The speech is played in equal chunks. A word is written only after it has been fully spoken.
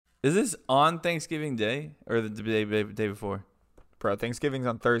Is this on Thanksgiving Day or the day before? Bro, Thanksgiving's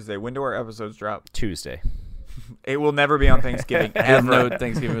on Thursday. When do our episodes drop? Tuesday. It will never be on Thanksgiving I didn't ever. know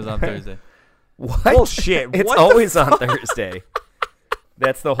Thanksgiving was on Thursday. What? Bullshit. It's What the always on Thursday.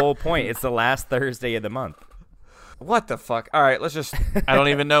 That's the whole point. It's the last Thursday of the month. What the fuck? All right, let's just. I don't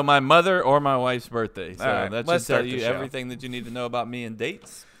even know my mother or my wife's birthday. So All right, that let's should tell start the you show. everything that you need to know about me and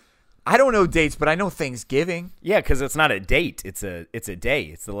dates. I don't know dates, but I know Thanksgiving. Yeah, because it's not a date. It's a day.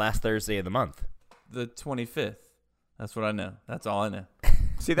 It's the last Thursday of the month. The 25th. That's what I know. That's all I know.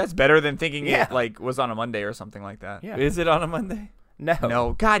 See, that's better than thinking Yeah. it like was on a Monday or something like that. Yeah. Is it on a Monday? No.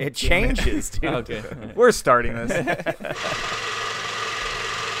 No, God It damn it. changes, dude. Okay. We're starting this.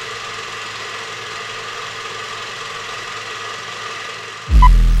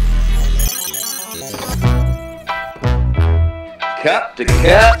 Cup to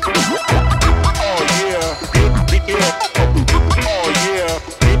cup.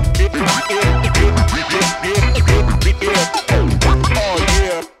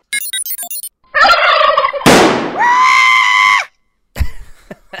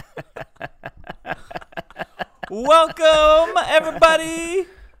 Welcome, everybody,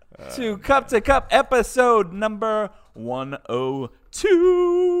 to Cup episode number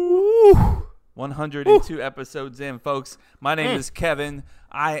 102. 102 episodes in, folks. My name is Kevin.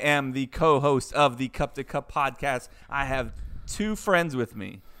 I am the co-host of the Cup to Cup podcast. I have two friends with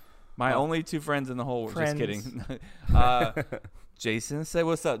me. My only two friends in the whole world. Just kidding. Jason, say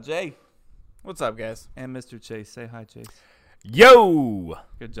what's up, Jay. What's up, guys? And Mr. Chase. Say hi, Chase. Yo!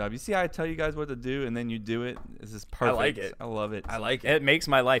 Good job. You see how I tell you guys what to do, and then you do it? This is perfect. like it. I love it. I like it. It makes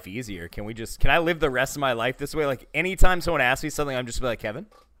my life easier. Can I live the rest of my life this way? Like, anytime someone asks me something, I'm just be like, Kevin?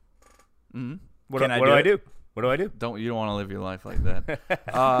 Mm-hmm. What Can do I I do do? it? What do I do? You don't want to live your life like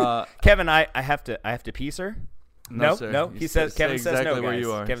that. Kevin, I have to pee, sir? No, sir. No. You He says, say Kevin says exactly no, where guys.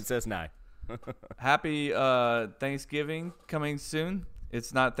 you are. Kevin says no. Happy Thanksgiving coming soon.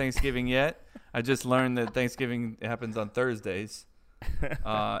 It's not Thanksgiving yet. I just learned that Thanksgiving happens on Thursdays.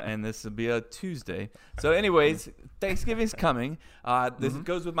 And this will be a Tuesday. So anyways, Thanksgiving's coming. This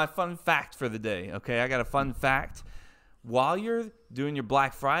goes with my fun fact for the day. Okay, I got a fun fact. While you're doing your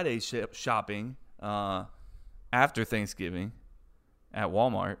Black Friday shopping after Thanksgiving at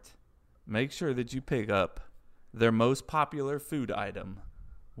Walmart, make sure that you pick up their most popular food item.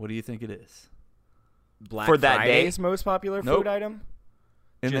 What do you think it is? Black For that day? Friday's most popular Nope. food item?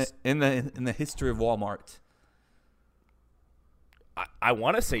 In Just- the history of Walmart. I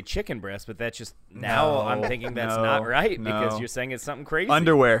want to say chicken breast, but that's just now I'm thinking that's not right because you're saying it's something crazy.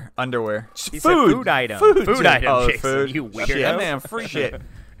 Underwear. He said food item. Food Jason. item, Oh, Jason, food. you weirdo. Shit. That man freaking Shit.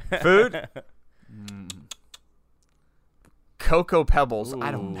 Food. Cocoa Pebbles.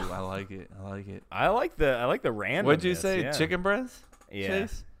 I don't know. I like it. I like it. I like the random. What'd you say? Yeah. Chicken breast? Yeah.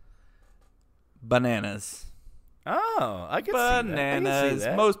 Chase? Bananas. Oh, I can see that. I can Bananas. see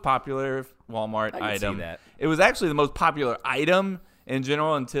that. Most popular Walmart I can see item. that. It was actually the most popular item in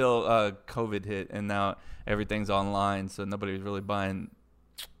general until COVID hit, and now everything's online, so nobody was really buying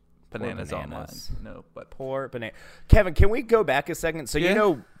bananas online. bananas. No, but Poor banana. Kevin, can we go back a second? So Yeah. you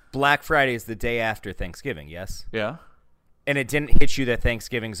know Black Friday is the day after Thanksgiving, yes? yeah. And it didn't hit you that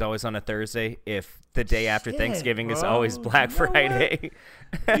Thanksgiving's always on a Thursday if the day after Shit, Thanksgiving is bro. always Black You know Friday.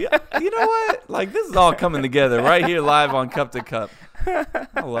 Yeah, you know what? Like, this is all coming together right here live on Cup to Cup.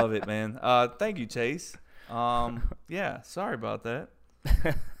 I love it, man. Thank you, Chase. Yeah, sorry about that.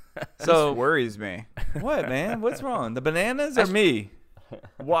 So worries me. What, man? What's wrong? The bananas or me?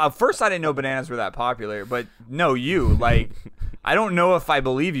 Well, at first I didn't know bananas were that popular, but no, you like. I don't know if I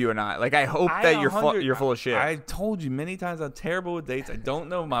believe you or not. Like, I hope that you're full of shit. I told you many times I'm terrible with dates. I don't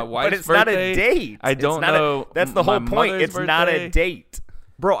know my wife's But it's birthday. not a date. I It's don't not know. That's the whole my point. mother's It's not a birthday. date.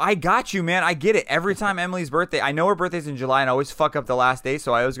 Bro, I got you, man. I get it. Every time Emily's birthday, I know her birthday's in July, and I always fuck up the last day,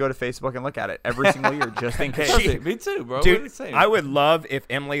 so I always go to Facebook and look at it every single year just in case. Perfect. Me too, bro. We're the Dude, same. I would love if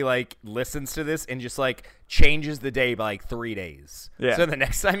Emily like listens to this and just like changes the day by like 3 days. Yeah. So the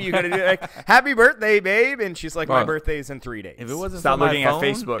next time you gotta do like, happy birthday, babe, and she's like, my Bro, birthday's in 3 days. If it wasn't Stop for looking my at phone,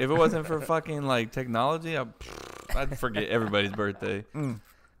 Facebook. If it wasn't for fucking like technology, I'd forget everybody's birthday.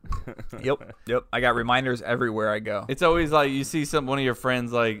 Yep. I got reminders everywhere I go. It's always like you see one of your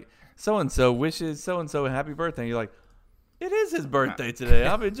friends like so and so wishes so and so a happy birthday. And you're like, it is his birthday today.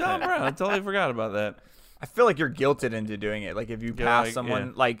 I'll be John Brown. I totally forgot about that. I feel like you're guilted into doing it. Like, if you Yeah, pass like, someone,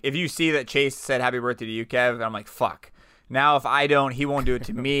 yeah. like, if you see that Chase said happy birthday to you, Kev, I'm like, fuck. Now, if I don't, he won't do it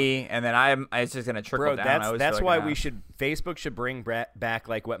to me, and then it's just going to trickle Bro, down. I always that's feel why like, Facebook should bring back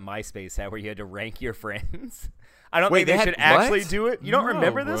like what MySpace had, where you had to rank your friends. I don't Wait, think they they should had- what? actually do it. You don't No,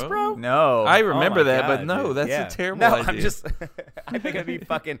 remember this, bro? No. I remember my that, but God, no, dude. that's Yeah. a terrible no, idea. I'm just. I think it'd be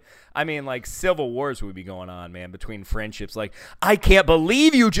fucking. I mean, like civil wars would be going on, man, between friendships. Like, I can't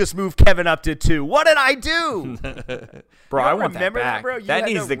believe you just moved Kevin up to 2. What did I do? Bro, You I don't want that remember back. bro? You That had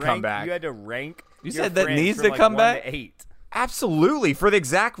needs to rank, come back. You had to rank. You your said that friends needs from, to like, come 1 back? to 8. Absolutely, for the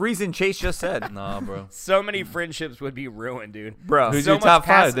exact reason Chase just said. Nah, bro. So many friendships would be ruined, dude. Bro. Who's so your much top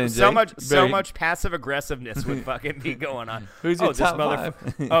 5 then, Jake? So Better- much passive aggressiveness would fucking be going on. Who's your this top motherf-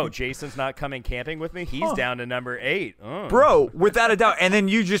 5? Oh, Jason's not coming camping with me. He's down to number 8. Bro, without a doubt. And then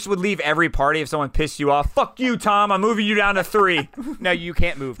you just would leave every party if someone pissed you off. Fuck you, Tom. I'm moving you down to 3. No, you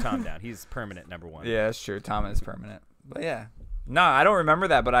can't move Tom down. He's permanent number 1. Yeah, that's true. Tom is permanent. But yeah. No, I don't remember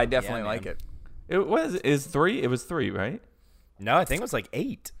that, but I definitely man. like it. It was 3. It was 3, right? No, I think it was like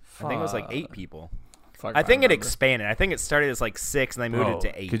 8. I think it was like 8 people. Fuck, I think it remember. expanded. I think it started as like 6 and they moved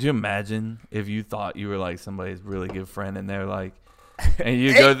it to 8. Could you imagine if you thought you were like somebody's really good friend and they're like, and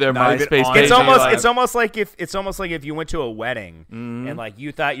you go to their Not even MySpace on page? it. It's almost like if you went to a wedding Mm-hmm. and like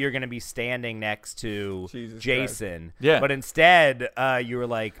you thought you were gonna be standing next to Jesus Jason, Yeah. but instead you were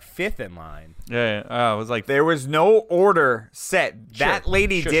like 5th in line. Yeah, I was like, There was no order set. That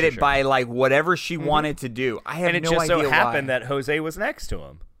lady Sure, did sure, it sure. by like whatever she wanted to do. I have And it no just idea so happened why. that Jose was next to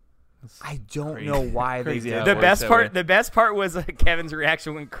him. I don't Crazy. know why they Crazy did how The it that. works best that part way. was Kevin's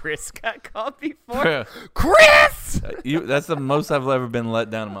reaction when Chris got called before. Yeah. Chris! That's the most I've ever been let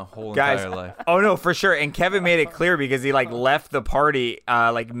down in my whole Guys, entire life. oh no, for sure. And Kevin made it clear because he like left the party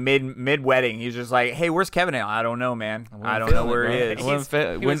like mid wedding. He was just like, "Hey, where's Kevin at?" I don't know, man. I don't know where he is. I wasn't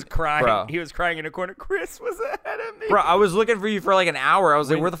fe- He was when- crying. Bro. He was crying in a corner. Chris was ahead of me. Bro, I was looking for you for like an hour. I was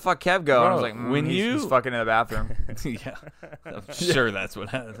like, When- "Where the fuck Kev go?" And I was Bro, like, when he's you- fucking in the bathroom." Yeah, I'm sure that's what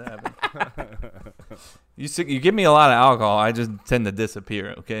has happened. You give me a lot of alcohol, I just tend to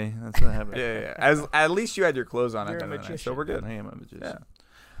disappear. Okay, that's what happens. yeah. At least you had your clothes on You're at a the end of the night, so magician. we're good. I am a magician.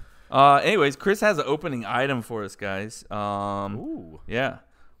 Yeah. Anyways, Chris has an opening item for us, guys. Ooh. Yeah.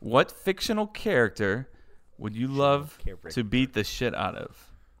 What fictional character would you love character. to beat the shit out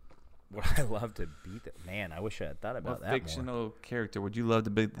of? Would I love to beat that? Man, I wish I had thought about What that more. fictional character would you love to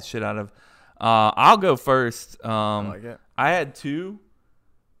beat the shit out of? I'll go first. I like it. I had 2.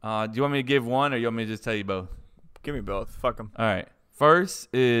 Do you want me to give one, or you want me to just tell you both? Give me both. Fuck him. All right. First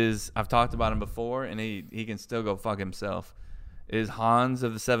is, I've talked about him before, and he can still go fuck himself. Is Hans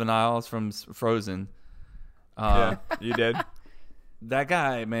of the Seven Isles from Frozen. Yeah, you did. That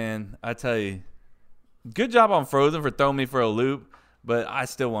guy, man, I tell you, good job on Frozen for throwing me for a loop, but I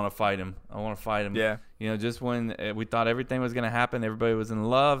still want to fight him. I want to fight him. Yeah. You know, just when we thought everything was going to happen, everybody was in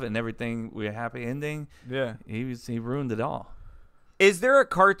love, and everything, we had a happy ending, Yeah. he ruined it all. Is there a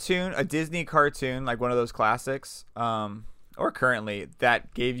cartoon, a Disney cartoon, like one of those classics, or currently,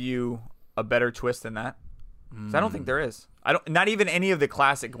 that gave you a better twist than that? 'Cause I don't think there is. I don't. Not even any of the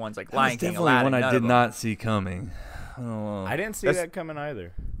classic ones like Lion King, definitely Aladdin. one I none did of them. not see coming. Oh. I didn't see That's- that coming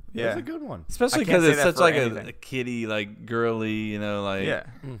either. Yeah. It was a good one. Especially I can't because say it's that such for like anything. a kiddie, like girly, you know, like Yeah.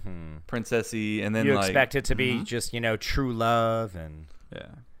 princessy, and then You like expect it to be just, true love and Yeah.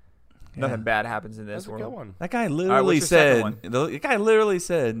 Nothing bad happens in this that's a good world. one. that guy what's literally your second said. The guy literally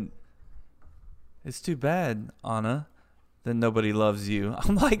said, "It's too bad, Anna, that nobody loves you."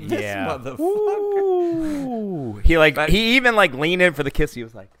 I'm like, this Yeah. motherfucker. Ooh. He That- he even like leaned in for the kiss. He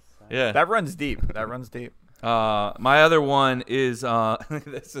was like, Yeah. That runs deep. That runs deep. My other one is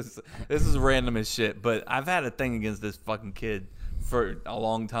this is random as shit, but I've had a thing against this fucking kid for a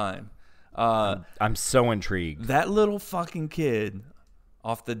long time. I'm so intrigued. That little fucking kid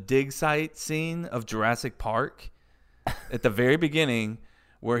off the dig site scene of Jurassic Park at the very beginning,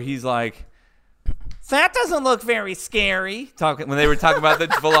 where he's like, "That doesn't look very scary." When they were talking about the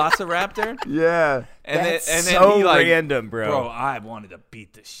Velociraptor, Yeah. and That's then so he like, random, bro. I wanted to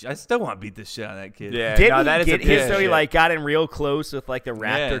beat the shit. I still want to beat the shit out of that kid. Yeah. Didn't no, he that is get a his? piece So of he shit. like got in real close with like the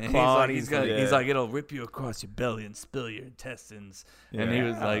raptor and claw. he's and like, he's like, it'll rip you across your belly and spill your intestines. And he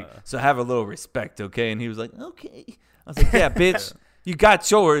was like, so have a little respect, okay? And he was like, okay. I was like, yeah, bitch, you got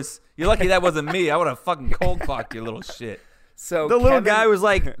yours. You're lucky that wasn't me. I would have fucking cold clocked your little shit. So The little Kevin- guy was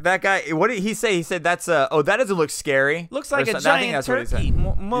like, that guy, what did he say? He said, that doesn't look scary. Looks like Or a something. I think giant that's what he said.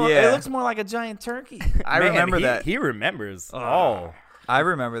 turkey. Yeah. It looks more like a giant turkey. I Man, remember that. He remembers. Oh. I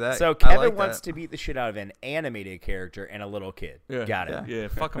remember that. So I Kevin like wants that. to beat the shit out of an animated character and a little kid. Yeah. Got it. Yeah,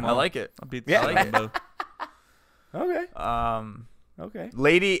 fuck him I all. like it. I'll beat Yeah. I like them both. Okay. Okay.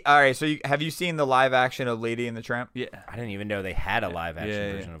 Lady, all right, so have you seen the live action of Lady and the Tramp? Yeah. I didn't even know they had a live action Yeah,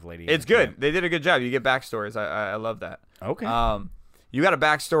 yeah. version of Lady. It's and the good. Tramp. They did a good job. You get backstories. I love that. Okay. You got a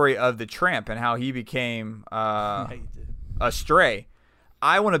backstory of the Tramp and how he became Yeah, you did. a stray.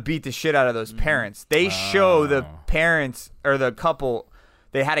 I want to beat the shit out of those parents. They show the parents or the couple,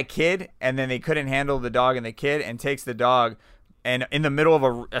 they had a kid and then they couldn't handle the dog and the kid, and takes the dog, and in the middle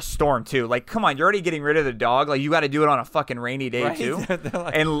of a storm too. Like, come on, you're already getting rid of the dog. Like, you got to do it on a fucking rainy day Right? too,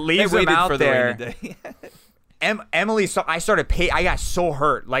 Like, and leaves they him waited out for the there. rainy day. Emily, I got so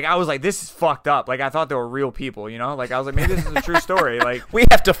hurt. Like, I was like, this is fucked up. Like, I thought they were real people, you know? Like, I was like, maybe this is a true story. Like, We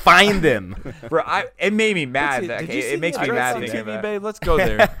have to find them. bro, it made me mad. Did you see It makes the me mad address on thinking TV, about it. babe? Let's go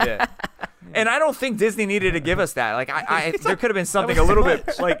there. Yeah. And I don't think Disney needed to give us that. Like, there could have been something a little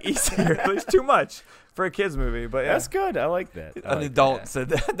bit like easier. It's too much for a kids movie, but yeah. That's good. I like that. I An like adult said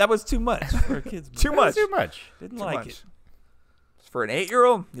that was too much for a kid's movie. Too much. Too much. Didn't Too like much. it. For an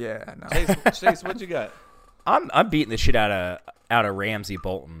 8-year-old? Yeah, no. Chase, what you got? I'm beating the shit out of Ramsay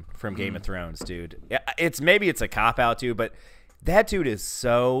Bolton from Game of Thrones, dude. It's a cop out too, but that dude is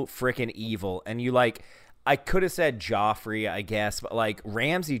so freaking evil. And I could have said Joffrey, I guess, but like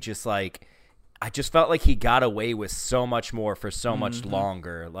Ramsay, just like, I just felt like he got away with so much more for so much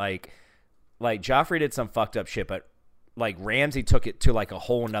longer. Like Joffrey did some fucked up shit, but like Ramsay took it to like a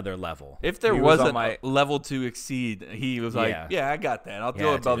whole nother level. If there He was was on a level to exceed, he was like, Yeah. yeah, I got that. I'll Yeah,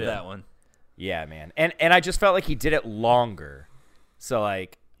 go above dude. that one. Yeah, man. And I just felt like he did it longer. So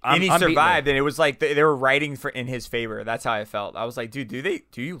like, And he I'm beating survived, it. and it was like they were writing in his favor. That's how I felt. I was like, dude,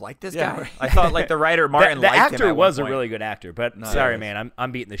 do you like this Yeah, guy? right. I thought like the writer Martin The liked him actor at was one a point. really good actor, but No, sorry, he man,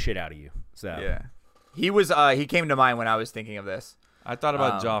 I'm beating the shit out of you. So Yeah. He was he came to mind when I was thinking of this. I thought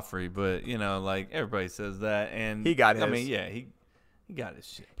about Joffrey, but like everybody says that, and He got I his. mean, yeah, he got his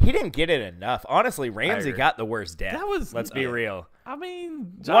shit. he didn't get it enough. Honestly, Ramsay agree. got the worst death. That was- let's be real. I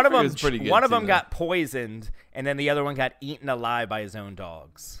mean, One of Joffrey them, was pretty good. one of too, them though. got poisoned, and then the other one got eaten alive by his own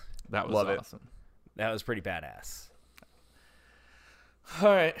dogs. That was Love it. awesome. That was pretty badass. All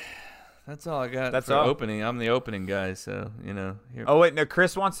right, that's all I got. That's for all? opening. I'm the opening guy, so here. Oh wait, no.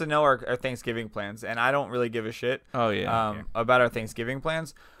 Chris wants to know our Thanksgiving plans, and I don't really give a shit. Oh, yeah. About our Thanksgiving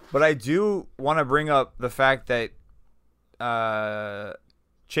plans, but I do want to bring up the fact that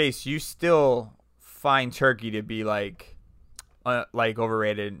Chase, you still find turkey to be like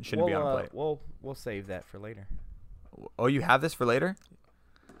overrated and shouldn't be on a plate. We'll save that for later. Oh, you have this for later?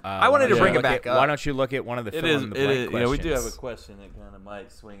 I wanted to bring it back up. Why don't you look at one of the It fill is. in the It blank is. questions? Yeah, we do have a question that kind of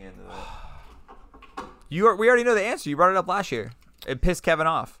might swing into that. We already know the answer. You brought it up last year. It pissed Kevin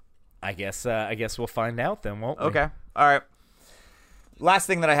off. I guess we'll find out then, won't we? Okay. All right. Last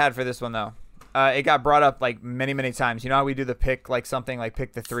thing that I had for this one though, it got brought up like many, many times. You know how we do the pick like something like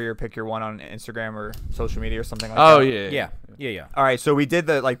pick the 3 or pick your 1 on Instagram or social media or something like that. Oh yeah. Yeah. All right, so we did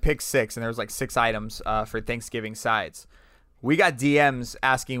the like pick 6, and there was like 6 items for Thanksgiving sides. We got DMs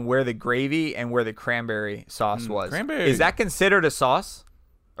asking where the gravy and where the cranberry sauce was. cranberry- Is that considered a sauce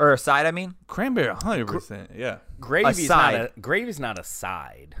or a side? I mean, Cranberry, 100%. Yeah. Gravy's side. Gravy's not a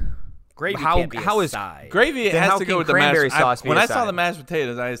side. Gravy How- can't be how a is side. Gravy it Then has how to can go with the cranberry mashed. sauce be When a I saw side? the mashed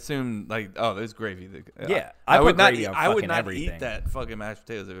potatoes, I assumed like, oh, there's gravy. Yeah, I would put not. gravy on I would fucking not everything. eat that fucking mashed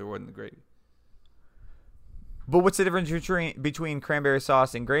potatoes if it wasn't the gravy. but what's the difference between cranberry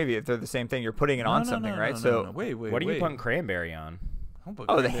sauce and gravy? If they're the same thing, you're putting it on something, right? So, wait. What are you putting cranberry on? Don't put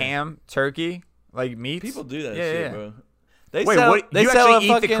oh, the cranberry. ham, turkey, like meats. People do that Yeah, shit, yeah. bro. They Wait, sell, what? They You sell actually a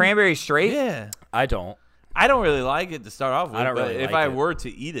eat the fucking- cranberry straight? Yeah. I don't. I don't really like it to start off with. I don't but really if like I it. were to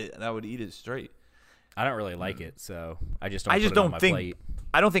eat it, I would eat it straight. I don't really like it, so I just don't. I just put it on don't my think plate.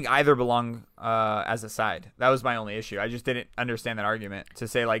 I don't think either belong as a side. That was my only issue. I just didn't understand that argument to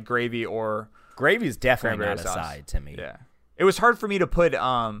say like gravy or Gravy's definitely cranberry not a sauce. side to me. yeah. It was hard for me to put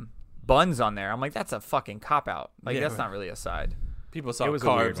buns on there. I'm like, that's a fucking cop out. Like Yeah, that's right. not really a side. People saw It was a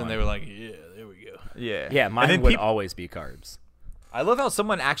weird carbs and one. they were like, yeah, there we go. Yeah. Yeah, And mine then would always be carbs. I love how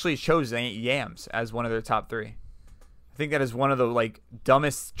someone actually chose yams as one of their top 3. I think that is one of the like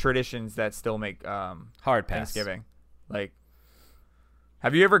dumbest traditions that still make Hard pass. Thanksgiving. Like,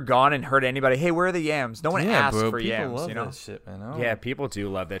 have you ever gone and heard anybody, hey, where are the yams? No one Yeah, asks bro. for People yams, love you know? that shit, man. I don't Yeah, know. people do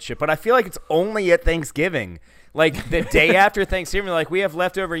love that shit, but I feel like it's only at Thanksgiving. Like the day after Thanksgiving, they're like, we have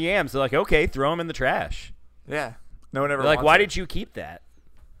leftover yams. They're like, okay, throw them in the trash. Yeah. No one ever They're like, wants why it. did you keep that?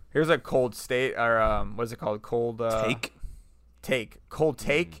 Here's a cold state, or what's it called? Cold Cold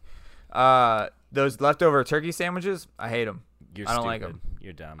take. Those leftover turkey sandwiches, I hate them. You're I don't stupid. like them.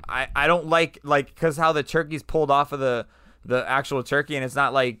 You're dumb. I don't like because how the turkey's pulled off of the actual turkey, and it's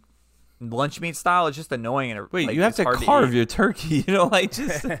not like lunch meat style. It's just annoying. And Wait, like, you have it's to hard carve eat. your turkey. You know, like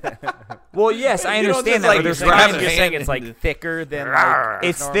just. Well, yes, I You don't understand just, that. like, But there's grab You're times your just saying hand it's like and- thicker than like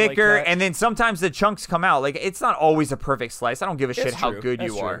it's normally thicker, cut? and then sometimes the chunks come out. Like it's not always a perfect slice. I don't give a shit It's how true. good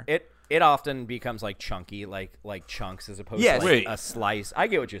That's you true. are. It often becomes like chunky, like chunks as opposed Yes. to like Wait. a slice. I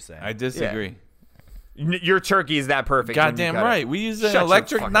get what you're saying. I disagree. Your turkey is that perfect. when you Goddamn cut it. right. We use an Shut your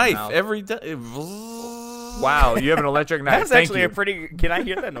electric fucking knife mouth. every day. Wow, you have an electric knife. That's Thank actually you. a pretty. Can I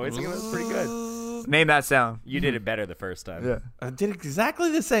hear that noise again? That's pretty good. Name that sound. You did it better the first time. Yeah. I did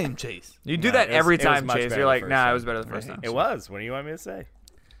exactly the same, Chase. You do No, that it was- every it was time, much Chase. better You're the like, first nah, time. it was better the first time. It was. What do you want me to say?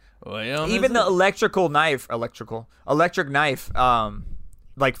 Well, Even the electric knife, like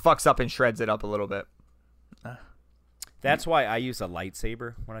fucks up and shreds it up a little bit. That's why I use a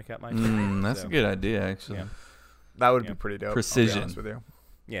lightsaber when I cut my turkey. that's so, a good idea, actually. Yeah. That would be pretty dope. I'll be Precision. honest with you.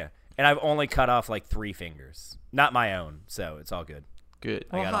 Yeah. And I've only cut off like 3 fingers. Not my own, so it's all good. Good.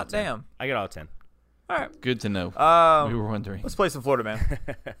 Well, got all hot 10. damn. I got all 10. All right. Good to know. We were wondering. Let's play some Florida Man.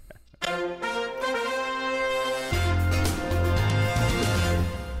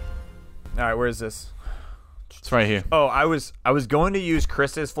 All right, where is this? It's right here. Oh, I was going to use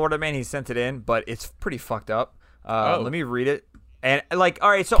Chris's Florida Man. He sent it in, but it's pretty fucked up. Let me read it. And like, all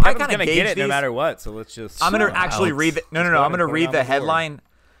right, so I Kevin's kind of gonna gauge get it these. no matter what, so let's just. I'm gonna chill actually out. read the. No. Just go I'm ahead gonna and put it read on the board. headline.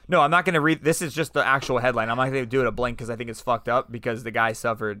 No, I'm not gonna read. This is just the actual headline. I'm not gonna do it a blank because I think it's fucked up because the guy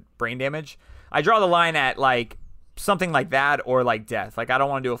suffered brain damage. I draw the line at like something like that or like death. Like I don't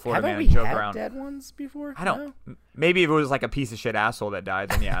want to do a Florida Haven't Man we and joke had around. dead ones before? I don't. Maybe if it was like a piece of shit asshole that died,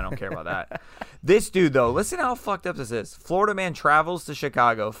 then yeah, I don't care about that. This dude though, listen how fucked up this is. Florida man travels to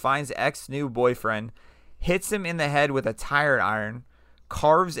Chicago, finds ex new boyfriend, hits him in the head with a tire iron,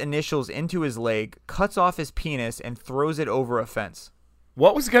 carves initials into his leg, cuts off his penis, and throws it over a fence.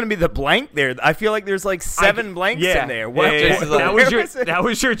 What was going to be the blank there? I feel like there's like 7 blanks in there. What, Yeah. Jason's like, That where was your was it? that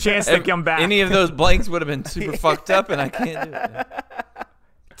was your chance to come back. Any of those blanks would have been super fucked up, and I can't do it.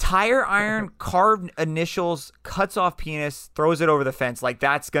 Tire iron, carved initials, cuts off penis, throws it over the fence. Like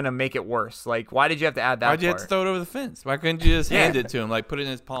that's gonna make it worse. Like why did you have to add that? Why'd you have to part? throw it over the fence? Why couldn't you just hand it to him, like put it in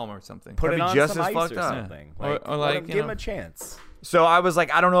his palm or something? Put That'd it be on just some as ice fucked or up. something. Or- Like, or let like, him, you give him know. a chance. So I was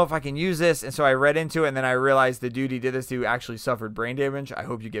like, I don't know if I can use this, and so I read into it, and then I realized the dude he did this to actually suffered brain damage. I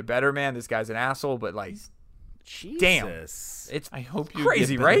hope you get better, man. This guy's an asshole, but like, damn, Jesus. it's I hope you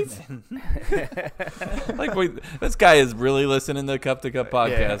crazy, get right? better, man. Like wait, this guy is really listening to Cup to Cup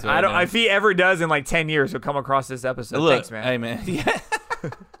podcast. Right I don't. now. If he ever does in like 10 years, he'll come across this episode. Look, Thanks, man. hey man, yeah.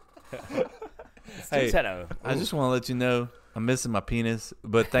 Hey, Dude's had a- I just want to let you know I'm missing my penis,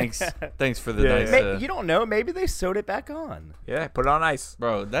 but thanks for the Yeah, nice. yeah. You don't know. Maybe they sewed it back on. Yeah, put it on ice.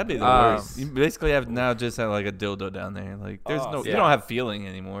 Bro, that'd be the Um, worst. You basically have now just have like a dildo down there. Like there's Oh, no, you yeah. don't have feeling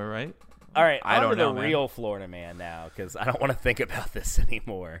anymore, right? All right, I on don't to the know, man. real Florida man now, because I don't want to think about this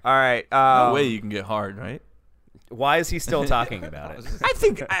anymore. All right. No way you can get hard, right? Why is he still talking about it? I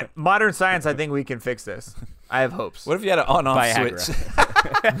think modern science. I think we can fix this. I have hopes. What if you had an on-off Viagra. switch?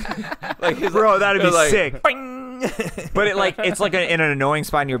 Like, it's Bro, like- that'd be it's like, sick. bing. But it's like in an annoying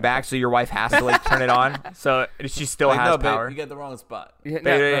spot in your back, so your wife has to like turn it on, so she still Like, has no, babe, power. you got the wrong spot. Yeah, Yeah,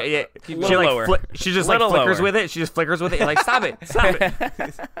 no, yeah, no. yeah. Keep She little like lower. she just like Little flickers lower. with it. She just flickers with it. You're like, stop it, stop it.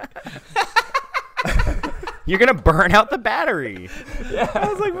 You're gonna burn out the battery. I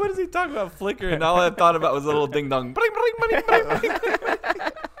was like, what is he talking about? Flicker, and all I thought about was a little ding dong. Bling, bling, bling, bling,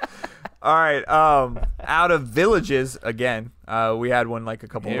 bling. All right. Out of villages again. We had one like a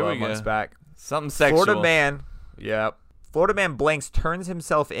couple Here we months go. back. Something sexual. Florida man. Yep. Florida man blanks turns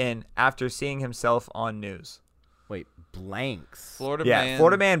himself in after seeing himself on news. Wait, blanks. Florida Yeah. man.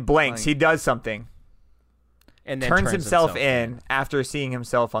 Florida man blanks. He does something. And then Turns himself in after seeing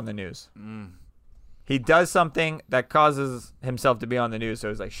himself on the news. He does something that causes himself to be on the news, so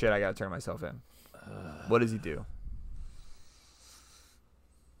he's like, shit, I gotta turn myself in. What does he do?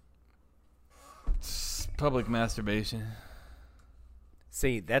 Public masturbation.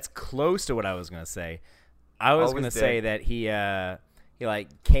 See, that's close to what I was gonna say. I was Always gonna did. say that he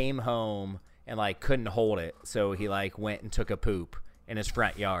like came home and like couldn't hold it, so he like went and took a poop in his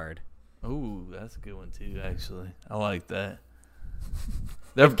front yard. Ooh, that's a good one too. Actually, I like that.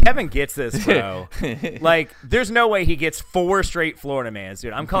 If Kevin gets this, bro, like, there's no way he gets 4 straight Florida mans,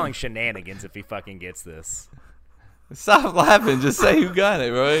 dude. I'm calling shenanigans if he fucking gets this. Stop laughing. Just say who got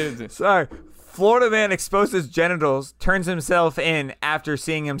it, bro. Sorry. Florida man exposes genitals, turns himself in after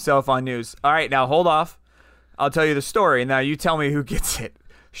seeing himself on news. All right, now hold off. I'll tell you the story. Now you tell me who gets it.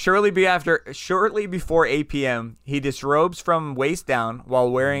 Shortly before 8 p.m., he disrobes from waist down while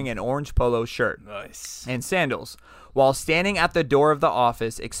wearing an orange polo shirt Nice. and sandals. While standing at the door of the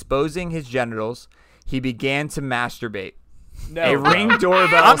office, exposing his genitals, he began to masturbate. No, A ring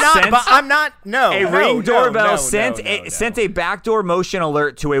doorbell I'm not. sent. But I'm not. No. A no, ring no, doorbell no, sent no, no. sent a backdoor motion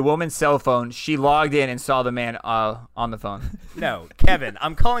alert to a woman's cell phone. She logged in and saw the man on the phone. No, Kevin,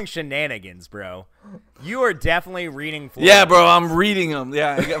 I'm calling shenanigans, bro. You are definitely reading. Florida. Yeah, bro. I'm reading them.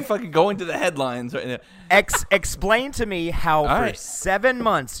 Yeah, I got fucking going to the headlines right now. Explain to me how for right. 7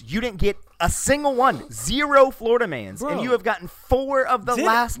 months you didn't get a single one. 0 Florida Mans. Bro. And you have gotten 4 of the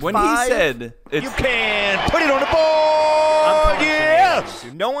last when 5. he said it's, You can put it on the board. Yes.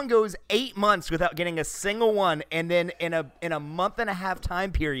 Dude, no one goes 8 months without getting a single one, and then in a month and a half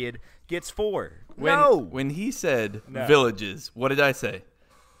time period gets 4. when he said villages, what did I say?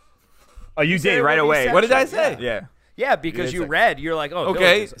 Oh, you said did it right would be away. sexual. What did I say? Yeah. Yeah, because you like- read. You're like, oh,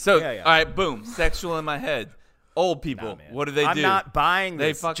 Okay, villages. so Yeah. all right, boom, sexual in my head. Old people, Nah, man. what do they I'm do? not buying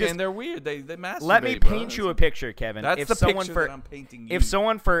They this. fucking, Just they're weird. They masturbate. let me bro. paint you a picture, Kevin. That's if the someone picture for, that I'm painting you. If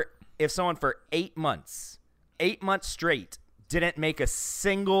someone for 8 months straight didn't make a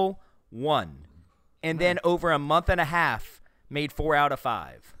single one, and then over a month and a half made 4 out of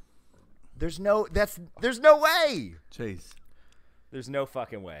 5, there's no way. Chase, There's no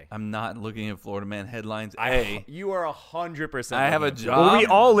fucking way. I'm not looking at Florida Man headlines. You are 100%. I have a looking at job. Well, we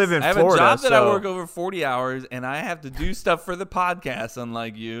all live in I have Florida, a job that I so- work over 40 hours, and I have to do stuff for the podcast,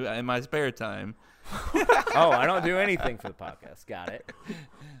 unlike you, in my spare time. Oh, I don't do anything for the podcast. Got it.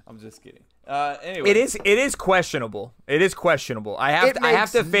 I'm just kidding. Anyway, It is questionable. It is questionable. I have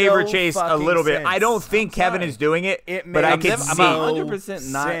makes to favor no Chase a fucking little bit. I sense. don't think Kevin sorry. is doing it, It but I makes can no I'm see.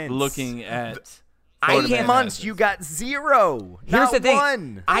 100% not sense. looking at. 8 Florida Man months, headlines. you got 0. Here's Not the thing.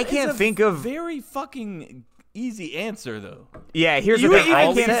 one. I It's can't a think of. very fucking easy answer though. Yeah, here's the You thing. I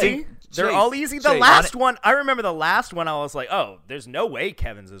even can't say- think. They're Chase, all easy. The Chase, last one, I remember the last one. I was like, "Oh, there's no way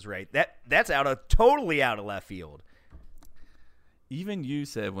Kevin's is right. That's totally out of left field." Even you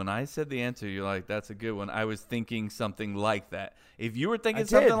said when I said the answer, you're like, "That's a good one." I was thinking something like that. If you were thinking I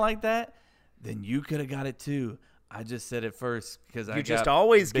something did. like that, then you could have got it too. I just said it first because I You just got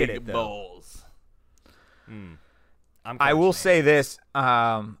always big get it, though. balls. I will say this.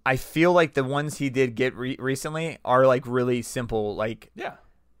 I feel like the ones he did get recently are like really simple, like Yeah,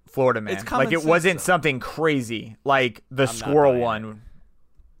 Florida Man. It's common Like it sense, wasn't though. something crazy like the not squirrel buying one.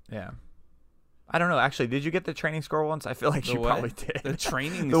 Yeah. I don't know. Actually, did you get the training squirrel ones? I feel like The you what? probably did. The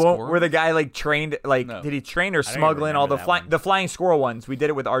training the one squirrel? where the guy like trained, like No. did he train or I don't even smuggle in all remember the that one. the flying squirrel ones? We did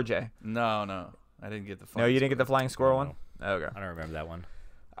it with RJ. no, I didn't get the. No, you didn't get the flying squirrel No. one. Okay. I don't remember that one.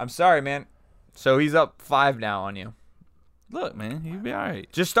 I'm sorry, man. So he's up 5 now on you. Look, man, you'll be all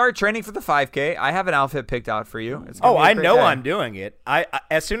right. Just start training for the 5K. I have an outfit picked out for you. It's Oh, gonna be a I great know day. I'm doing it. I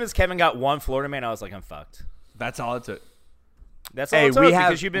as soon as Kevin got 1 Florida Man, I was like, I'm fucked. That's all it took. That's all Hey, it we took have-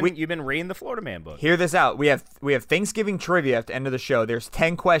 because you've been reading the Florida Man book. Hear this out. We have Thanksgiving trivia at the end of the show. There's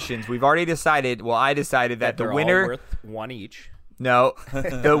 10 questions. We've already decided. Well, I decided that the they're all winner. worth 1 each. No,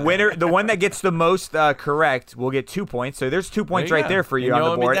 the winner, the one that gets the most correct, will get 2 points. So there's 2 points There you right go. there for you And you on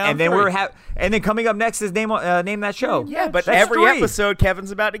owe the me board. down And then 3. and then coming up next is name that show. Yeah, but That's every 3. episode,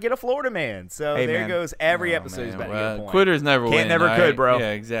 Kevin's about to get a Florida Man. So Hey, there man. goes every Oh, episode. He's man, about to get a well, point. quitters never Can't win. never all could, right? bro. Yeah,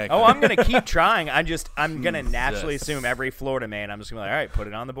 exactly. Oh, I'm gonna keep trying. I'm gonna naturally Jesus. assume every Florida Man. I'm just gonna be like, all right, put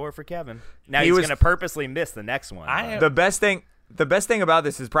it on the board for Kevin. Now He he's was- gonna purposely miss the next one. I but- am- The best thing about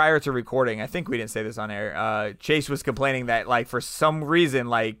this is prior to recording, I think we didn't say this on air. Chase was complaining that like for some reason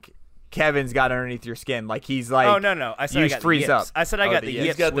like Kevin's got underneath your skin, like he's like Oh no! I said I you got freeze the yips. up. I said I Oh, got the the yips.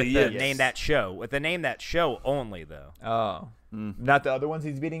 yips He's got with the the yips. name that show. With the name that show only though. Oh, not the other ones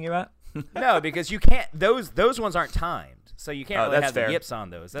he's beating you at. No, because you can't. Those ones aren't timed, so you can't Oh, really that's have fair. the yips on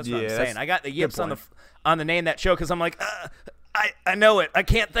those. That's what Yeah, I'm that's saying. I got the good yips on point. on the name that show because I'm like, I know it. I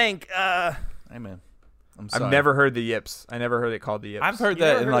can't think. Hey, man. I'm sorry. I've never heard the yips. I never heard it called the yips. I've heard You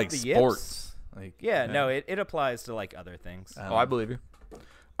never that in heard like of the yips? sports. Like, Yeah, no, it applies to like other things. Oh, I believe you.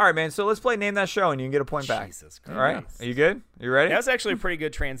 All right, man. So let's play Name That Show, and you can get a point back. Jesus All right. Christ. Are you good? You ready? That was actually a pretty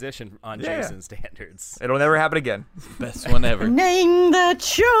good transition on Yeah. Jason's standards. It'll never happen again. Best one ever. Name that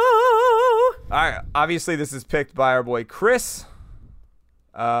show. All right. Obviously, this is picked by our boy Chris.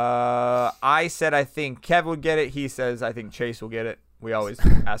 I said I think Kev will get it. He says I think Chase will get it. We always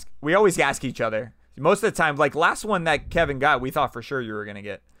ask. We always ask each other. Most of the time, like last one that Kevin got, we thought for sure you were gonna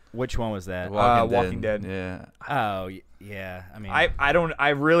get. Which one was that? Walking Dead. Yeah. Oh, yeah. I mean, I don't. I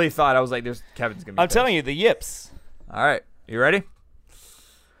really thought I was like, "There's Kevin's gonna be." I'm telling you, the yips. All right, you ready?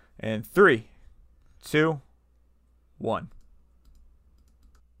 And 3, 2, 1.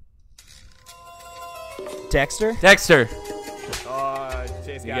 Dexter. Dexter.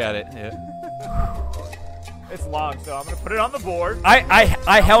 Chase You got it. Yeah. It's long, so I'm gonna put it on the board.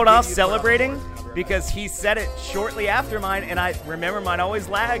 I held off celebrating because he said it shortly after mine, and I remember mine always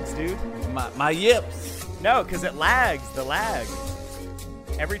lags, dude. My yips. No, because it lags. The lag.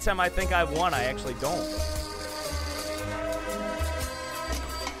 Every time I think I've won, I actually don't.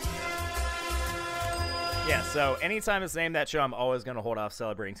 Yeah, so anytime it's named that show, I'm always going to hold off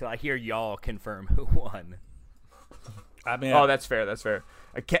celebrating until I hear y'all confirm who won. I mean, Oh, that's fair. That's fair.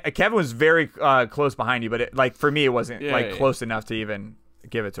 Kevin was very close behind you, but like for me, it wasn't Yeah, like yeah. close enough to even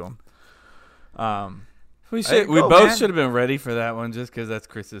give it to him. We There you we go, both man. should have been ready for that one just because that's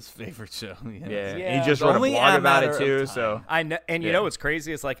Chris's favorite show. Yeah, Yeah. he just It's wrote a only blog a about it matter too. of So time. I know, and you Yeah. know what's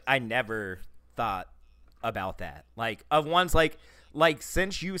crazy? It's like I never thought about that. Like of ones like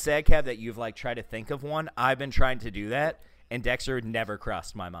since you said, Kev, that you've like tried to think of one, I've been trying to do that, and Dexter never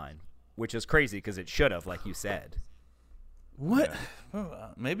crossed my mind, which is crazy because it should have, like you said. What?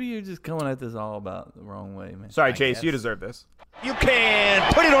 Maybe you're just coming at this all about the wrong way, man. sorry, I Chase, guess. you deserve this. You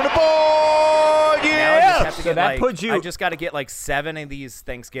can put it on the board. Now I Yeah. just have to So get that like, puts you- I just got to get like 7 of these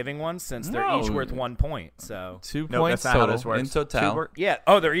Thanksgiving ones since they're each No. worth 1 point. So 2 No, points that's not how total this works. in total. yeah.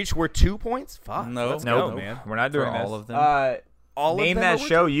 Oh, they're each worth 2 points. Fuck. No, Let's no, go, man. We're not For doing all this. of them? All Name of them that are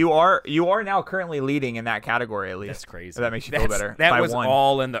show. You are now currently leading in that category at least. That's crazy. If that makes you feel better. That by was one.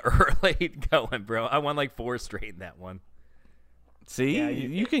 all in the early going, bro. I won like 4 straight in that one. See,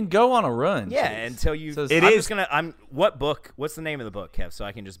 you can go on a run. Yeah, Chase. until you. So It I'm is- just gonna. What book? What's the name of the book, Kev? So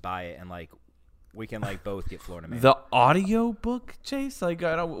I can just buy it and like, we can like both get Florida Man. the audio book, Chase. Like,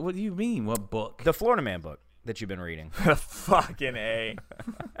 I don't. What do you mean? What book? The Florida Man book that you've been reading. Fucking A.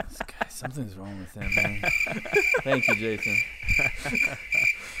 This guy, something's wrong with him, man. Thank you, Jason.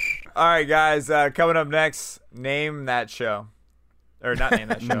 All right, guys. Coming up next, name that show. Or not name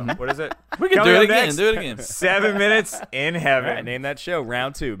that show. What is it? We can Coming do it up again. next, Do it again. 7 minutes in All heaven. right, name that show.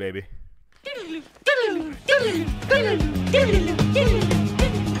 Round 2, baby.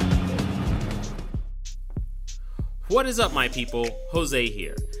 What is up, my people? Jose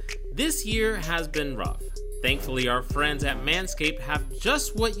here. This year has been rough. Thankfully, our friends at Manscaped have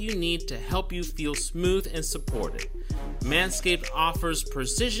just what you need to help you feel smooth and supported. Manscaped offers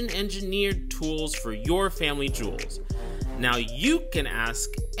precision engineered tools for your family jewels. Now, you can ask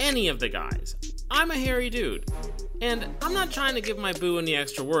any of the guys. I'm a hairy dude, and I'm not trying to give my boo any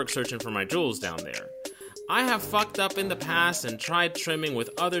extra work searching for my jewels down there. I have fucked up in the past and tried trimming with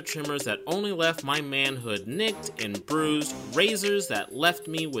other trimmers that only left my manhood nicked and bruised, razors that left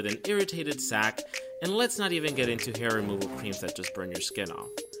me with an irritated sack, and let's not even get into hair removal creams that just burn your skin off.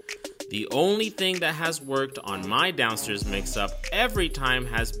 The only thing that has worked on my downstairs mix-up every time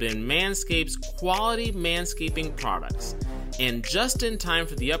has been Manscaped's quality manscaping products. And just in time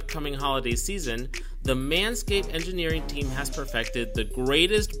for the upcoming holiday season, the Manscaped engineering team has perfected the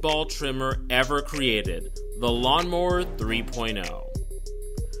greatest ball trimmer ever created, the Lawnmower 3.0.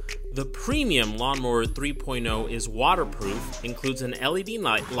 The premium Lawnmower 3.0 is waterproof, includes an LED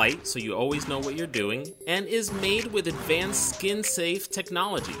light so you always know what you're doing, and is made with advanced skin-safe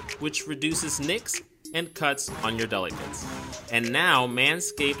technology, which reduces nicks and cuts on your delicates. And now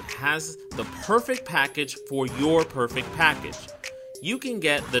Manscaped has the perfect package for your perfect package. You can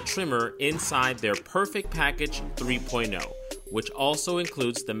get the trimmer inside their Perfect Package 3.0, which also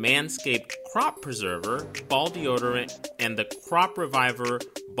includes the Manscaped Crop Preserver, Ball Deodorant, and the Crop Reviver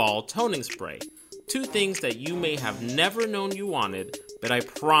Ball Toning Spray. 2 things that you may have never known you wanted, but I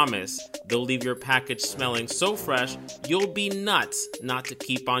promise they'll leave your package smelling so fresh, you'll be nuts not to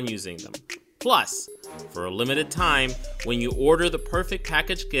keep on using them. Plus, for a limited time, when you order the Perfect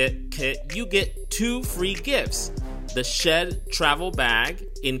Package kit, you get 2 free gifts. The Shed Travel Bag,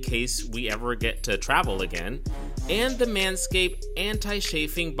 in case we ever get to travel again, and the Manscaped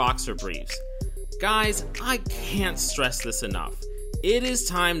Anti-Chafing Boxer Briefs. Guys, I can't stress this enough. It is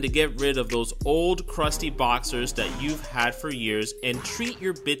time to get rid of those old crusty boxers that you've had for years and treat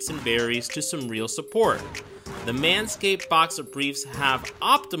your bits and berries to some real support. The Manscaped Boxer Briefs have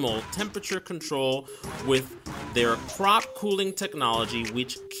optimal temperature control with their crop cooling technology,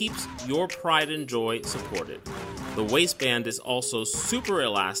 which keeps your pride and joy supported. The waistband is also super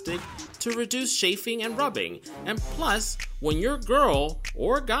elastic to reduce chafing and rubbing. And plus, when your girl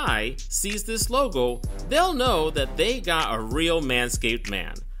or guy sees this logo, they'll know that they got a real Manscaped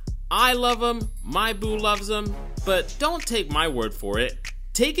man. I love them, my boo loves them, but don't take my word for it.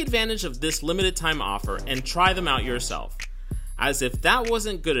 Take advantage of this limited time offer and try them out yourself. As if that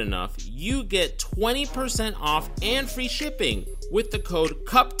wasn't good enough, you get 20% off and free shipping with the code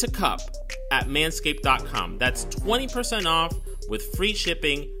CUP2CUP at manscaped.com. That's 20% off with free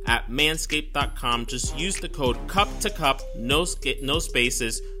shipping at manscaped.com. Just use the code CUP2CUP, no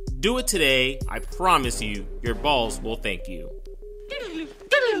spaces. Do it today. I promise you, your balls will thank you.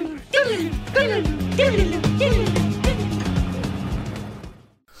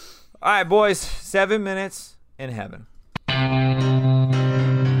 All right, boys. 7 minutes in heaven. And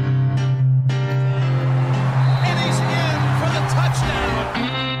he's in for the touchdown.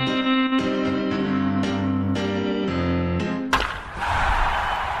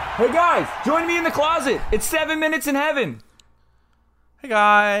 Hey, guys. Join me in the closet. It's 7 minutes in heaven. Hey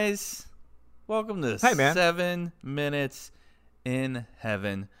guys, welcome to Hey, man. 7 Minutes in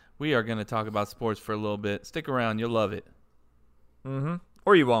Heaven we are going to talk about sports for a little bit. Stick around. You'll love it. Mm-hmm.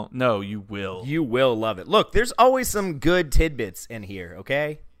 Or you won't. No, you will. You will love it. Look, there's always some good tidbits in here,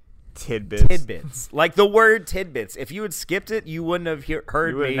 okay? Tidbits. Tidbits. Like the word tidbits. If you had skipped it, you wouldn't have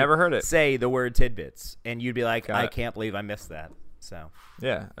heard You would have me never heard it. say the word tidbits. And you'd be like, Got I it. can't believe I missed that. So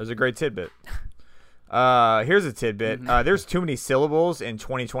Yeah, it was a great tidbit. Here's a tidbit. There's too many syllables in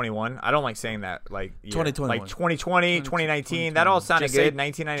 2021. I don't like saying that. Like year. 2021. Like 2020, 2019. That all sounded Just say- good.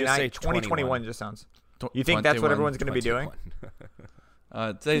 1999. just say 2021 just sounds. You think that's what everyone's going to be doing?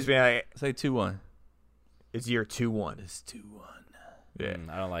 21. Just be like, Say 2-1. it's year 2-1. It's 2-1. Yeah.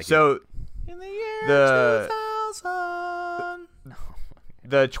 I don't like it. So In the year The- 2000.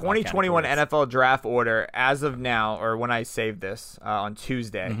 the 2021 words. NFL draft order, as of now, or when I saved this on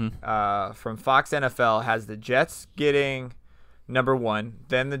Tuesday, from Fox NFL, has the Jets getting number 1,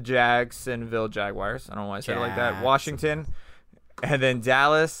 then the Jacksonville Jaguars. I don't know why I said it like that. Washington, and then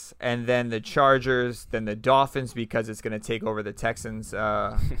Dallas, and then the Chargers, then the Dolphins, because it's going to take over the Texans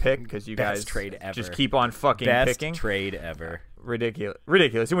pick, because you Best guys trade ever. just keep on fucking Best picking. trade ever.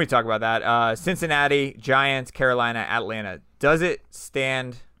 Ridiculous. And we talk about that. Cincinnati, Giants, Carolina, Atlanta. Does it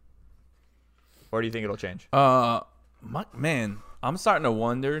stand, or do you think it'll change? Man, I'm starting to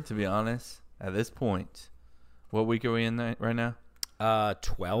wonder, to be honest, at this point. What week are we in right now?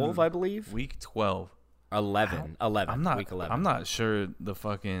 12, I believe. Week 12. 11. Week 11. I'm not sure the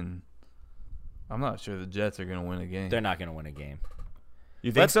Jets are going to win a game. They're not going to win a game.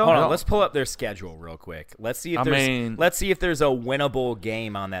 You think so? Hold on, let's pull up their schedule real quick. Let's see if there's a winnable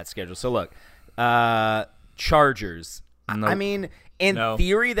game on that schedule. So look, Chargers. Nope. I mean, in No.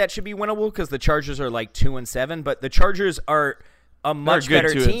 theory, that should be winnable because the Chargers are like 2-7, but the Chargers are a much good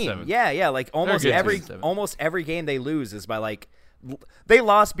better 2-7. team. Yeah, like almost good every 2-7. game they lose is by like they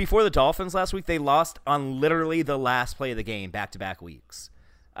lost before the Dolphins last week. They lost on literally the last play of the game, back-to-back weeks.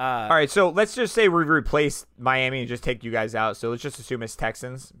 All right, so let's just say we replace Miami and just take you guys out. So let's just assume it's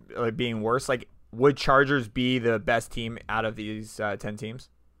Texans being worse. Like, would Chargers be the best team out of these 10 teams?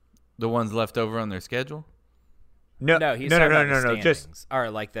 The ones left over on their schedule? No, he's talking about the no. Just standings.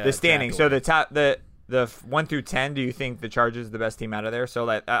 Or like the standings. draft So order. the top, the 1 through 10. Do you think the Chargers are the best team out of there? So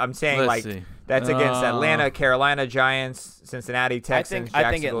like, I'm saying Let's like see. that's against Atlanta, Carolina, Giants, Cincinnati, Texans,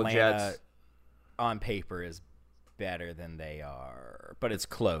 I think Jacksonville Atlanta Jets. on paper is better than they are, but it's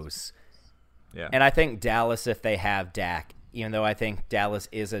close. Yeah. And I think Dallas, if they have Dak, even though I think Dallas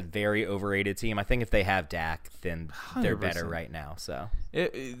is a very overrated team, I think if they have Dak, then they're better 100%. right now. So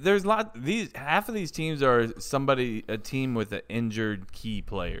There's half of these teams are a team with an injured key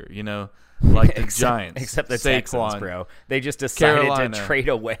player, like the Giants. except the Saquon, Texans, bro. They just decided Carolina. to trade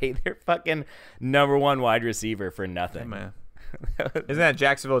away their fucking number 1 wide receiver for nothing. Hey, man. Isn't that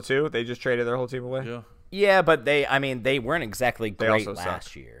Jacksonville too? They just traded their whole team away. Yeah. Yeah, but they weren't exactly great also last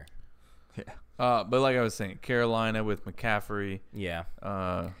suck. year. But like I was saying, Carolina with McCaffrey. Yeah.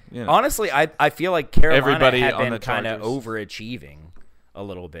 Honestly, Honestly, I feel like Carolina Everybody had on been the kind of Chargers. overachieving a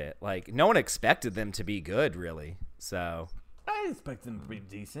little bit. Like, no one expected them to be good, really. So, I expect them to be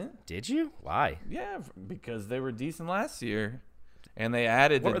decent. did you? Why? Yeah, because they were decent last year, and they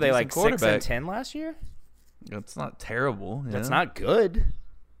added. What a were they, like decent quarterback. 6-10 last year? It's not terrible. That's not good.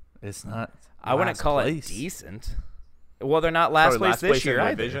 It's not. I wouldn't last call place. it decent. Well, they're not last Probably place this in year the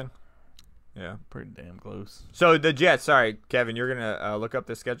either. division. Yeah. Pretty damn close. So the Jets. Sorry, Kevin. You're gonna look up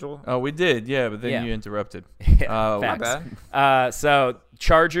the schedule. Oh, we did, yeah, but then Yeah. you interrupted. Yeah, facts. bad. So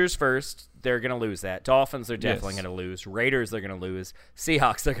Chargers first, they're gonna lose that. Dolphins, they're definitely Yes. gonna lose. Raiders, they're gonna lose.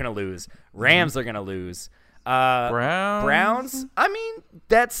 Seahawks, they're gonna lose. Rams, they're gonna lose. Browns. I mean,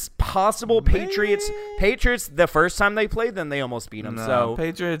 that's possible. Patriots. The first time they played, then they almost beat them. No, So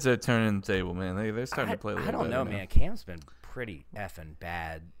Patriots are turning the table, man. They're starting to play a little I don't know, better now. man. Cam's been pretty effing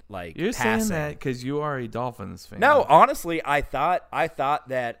bad. Like You're passing. saying that because you are a Dolphins fan. No, honestly, I thought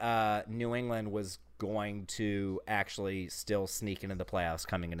that New England was going to actually still sneak into the playoffs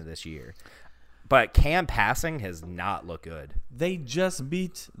coming into this year. But Cam passing has not looked good. they just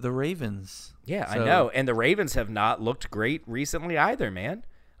beat the Ravens. Yeah, I So- know. And the Ravens have not looked great recently either, man.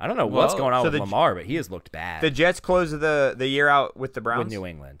 I don't know what's Well, going on so with the- Lamar, but he has looked bad The Jets close the year out with the Browns. with New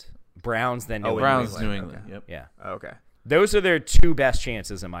England. Browns, then New Oh, England. Browns, New England, England. Yep. Yeah. Okay. Those are their two best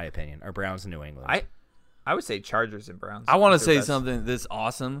chances, in my opinion, are Browns and New England. I would say Chargers and Browns. I want to That's their say best something that's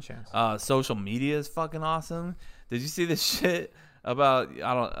awesome. chance. Social media is fucking awesome. Did you see this shit about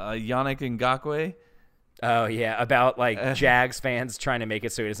Yannick Ngakoue? Oh, yeah, about like Jags fans trying to make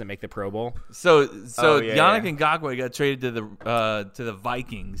it so he doesn't make the Pro Bowl. So yeah, Yannick Ngakoue got traded to the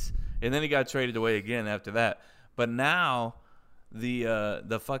Vikings, and then he got traded away again after that. But now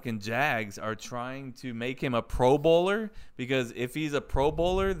the fucking Jags are trying to make him a Pro Bowler, because if he's a Pro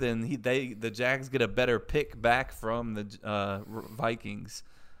Bowler, then the Jags get a better pick back from the Vikings.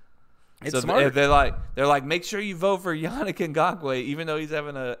 It's so smart. they're like, make sure you vote for Yannick Ngakoue, even though he's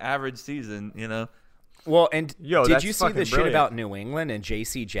having an average season. Well, and Yo, did that's you see fucking the shit brilliant. about New England and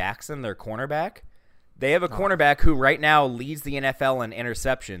J.C. Jackson, their cornerback? They have a cornerback who right now leads the NFL in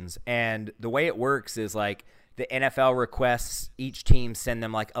interceptions, and the way it works is like the NFL requests each team send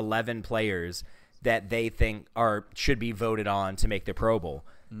them like 11 players that they think should be voted on to make the Pro Bowl.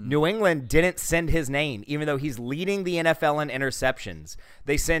 New England didn't send his name, even though he's leading the NFL in interceptions.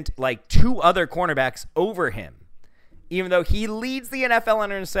 They sent like 2 other cornerbacks over him, even though he leads the NFL in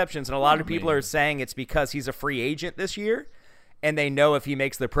interceptions. And a lot of people are saying it's because he's a free agent this year, and they know if he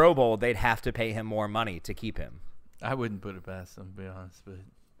makes the Pro Bowl, they'd have to pay him more money to keep him. I wouldn't put it past them, to be honest. But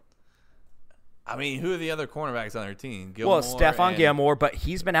I mean, who are the other cornerbacks on their team? Well, Stephon Gilmore, but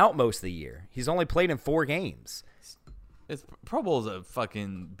he's been out most of the year. He's only played in 4 games. Pro Bowl's a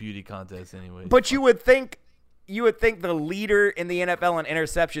fucking beauty contest anyway. But you would think the leader in the NFL in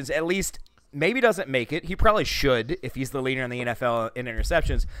interceptions at least maybe doesn't make it. He probably should if he's the leader in the NFL in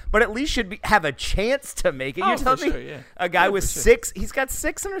interceptions, but at least should have a chance to make it. You're telling me a guy with 6, he's got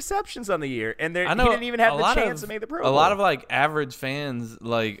 6 interceptions on the year, and he didn't even have the chance to make the Pro Bowl. A lot of like average fans,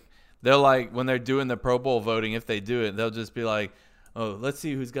 like they're like, when they're doing the Pro Bowl voting, if they do it, they'll just be like, oh, let's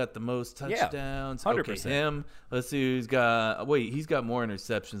see who's got the most touchdowns. 100%. Okay, him. Let's see who's got – wait, he's got more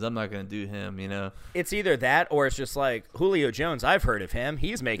interceptions. I'm not going to do him, It's either that or it's just like Julio Jones. I've heard of him.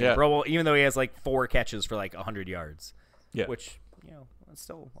 He's making Pro Bowl, even though he has like 4 catches for like 100 yards. Yeah. Which, that's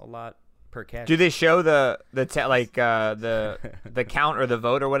still a lot per catch. Do they show the count or the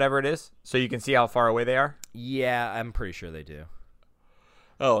vote or whatever it is, so you can see how far away they are? Yeah, I'm pretty sure they do.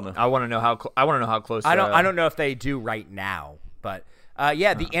 Oh, no. I want to know how close. I don't know if they do right now, but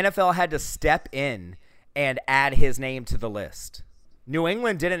the NFL had to step in and add his name to the list. New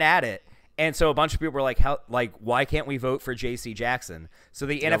England didn't add it, and so a bunch of people were like, why can't we vote for J.C. Jackson? So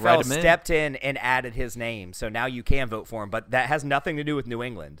the NFL stepped in and added his name, so now you can vote for him, but that has nothing to do with New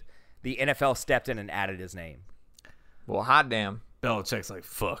England. The NFL stepped in and added his name. Well, hot damn. Belichick's like,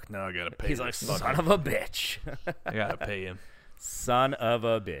 fuck, now I got to pay He's him. like, son of a bitch. I got to pay him. Son of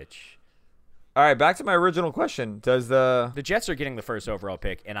a bitch. All right, back to my original question. Does The Jets are getting the first overall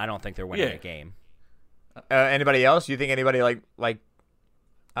pick, and I don't think they're winning a game. anybody else? You think anybody like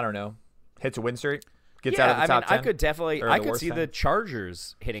I don't know, hits a win streak, gets out of the top 10? I could definitely, Or I the could worst see 10? the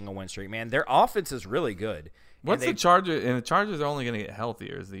Chargers hitting a win streak. Man, their offense is really good. What's the Chargers? And the Chargers are only going to get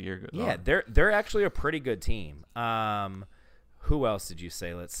healthier as the year goes on. Yeah, they're actually a pretty good team. Who else did you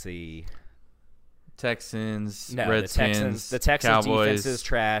say? Let's see. Texans, No, Redskins, the Texans Cowboys. defense is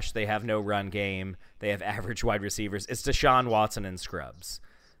trash. They have no run game. They have average wide receivers. It's Deshaun Watson and scrubs.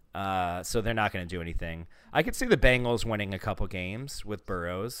 So they're not going to do anything. I could see the Bengals winning a couple games with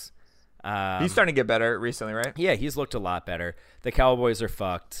Burrows. He's starting to get better recently, right? Yeah, he's looked a lot better. The Cowboys are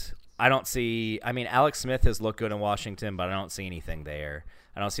fucked. I don't see – I mean, Alex Smith has looked good in Washington, but I don't see anything there.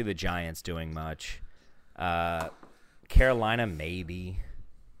 I don't see the Giants doing much. Carolina, maybe.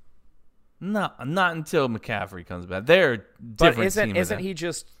 No, not until McCaffrey comes back. They're different. But isn't he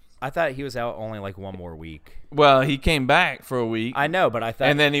just – I thought he was out only like one more week. Well, he came back for a week. I know, but I thought –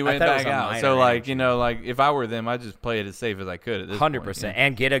 and then he went back out. So, like, minor if I were them, I'd just play it as safe as I could at this 100%, point. Yeah.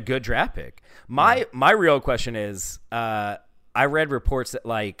 and get a good draft pick. My real question is, I read reports that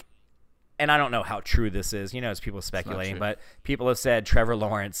like, and I don't know how true this is. As people speculating, but people have said Trevor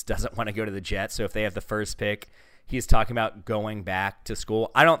Lawrence doesn't want to go to the Jets. So if they have the first pick, he's talking about going back to school.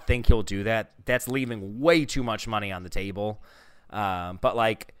 I don't think he'll do that. That's leaving way too much money on the table. But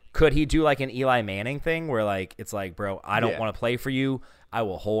like, could he do like an Eli Manning thing where like it's like, bro, I don't want to play for you. I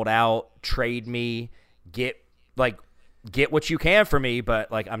will hold out, trade me, get what you can for me,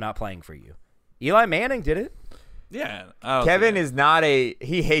 but like I'm not playing for you. Eli Manning did it. Yeah. Kevin is not he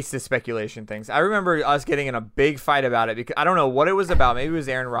hates the speculation things. I remember us getting in a big fight about it because I don't know what it was about. Maybe it was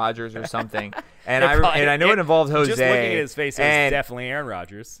Aaron Rodgers or something. And I know it involved Jose. Just looking at his face, it was definitely Aaron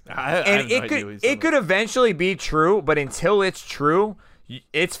Rodgers. It could eventually be true, but until it's true,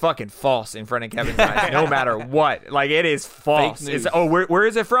 it's fucking false in front of Kevin's eyes, no matter what. Like, it is false. Fake news. It's, where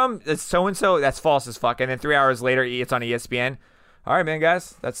is it from? It's so-and-so. That's false as fuck. And then 3 hours later, it's on ESPN. All right, man,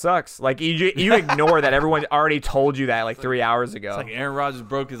 guys, that sucks. Like, you ignore that. Everyone already told you that like 3 hours ago. It's like Aaron Rodgers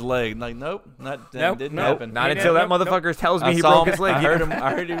broke his leg. Like, didn't happen. Not until that motherfucker tells me he broke his leg.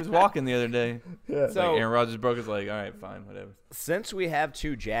 I heard he was walking the other day. Yeah. So like Aaron Rodgers broke his leg. All right, fine, whatever. Since we have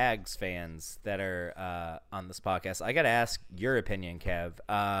 2 Jags fans that are on this podcast, I got to ask your opinion, Kev.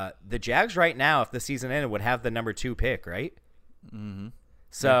 The Jags right now, if the season ended, would have the number 2 pick, right? Mm-hmm.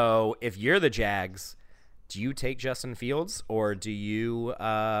 So if you're the Jags, do you take Justin Fields or do you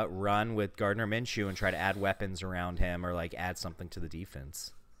run with Gardner Minshew and try to add weapons around him or like add something to the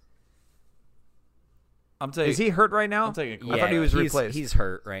defense? Is he hurt right now? I'm taking I thought he was replaced. He's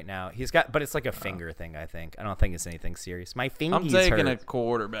hurt right now. But it's like a finger thing, I think. I don't think it's anything serious. My finger's I'm taking hurt. a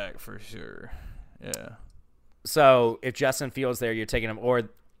quarterback for sure. Yeah. So if Justin Fields there, you're taking him, or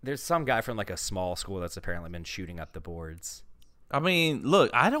there's some guy from like a small school that's apparently been shooting up the boards. I mean, look,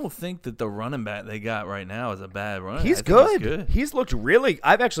 I don't think that the running back they got right now is a bad running. He's I think good. He's looked really.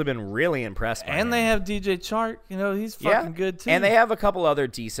 I've actually been really impressed by him. And they have DJ Chark. You know, he's fucking good too. And they have a couple other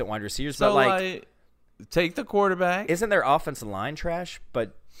decent wide receivers, so but like take the quarterback. Isn't their offensive line trash?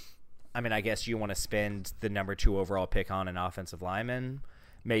 But I mean, I guess you want to spend the number 2 overall pick on an offensive lineman.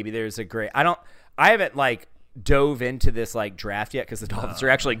 Maybe there's a great. I haven't like dove into this like draft yet because the Dolphins are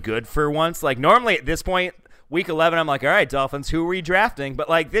actually good for once. Like normally at this point, week 11, I'm like, all right, Dolphins, who are we drafting? But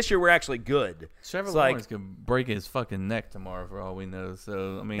like this year, we're actually good. Trevor It's Lawrence could break his fucking neck tomorrow for all we know.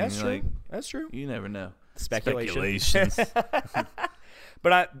 So I mean, That's true. like, That's true. You never know. Speculation. Speculations.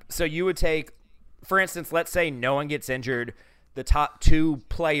 So you would take, for instance, let's say no one gets injured. The top 2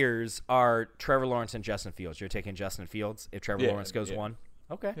 players are Trevor Lawrence and Justin Fields. You're taking Justin Fields if Trevor Lawrence goes 1?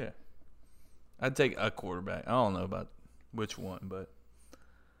 Okay. Yeah. I'd take a quarterback. I don't know about which one, but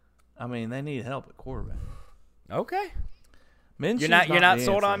I mean, they need help at quarterback. Okay. Minshew's You're not the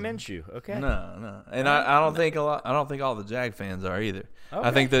sold answer. on Minshew. Okay. No. And I don't think I don't think all the Jag fans are either. Okay.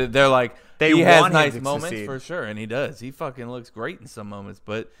 I think that they're like They he has want him nice to moments succeed. for sure, and he does. He fucking looks great in some moments,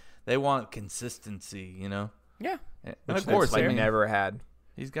 but they want consistency, you know. Yeah. And Which of course, they've I mean, never had.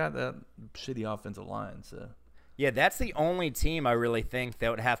 he's got that shitty offensive line, so. Yeah, that's the only team I really think that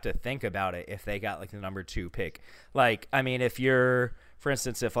would have to think about it if they got like the number 2 pick. Like, I mean, if you're, for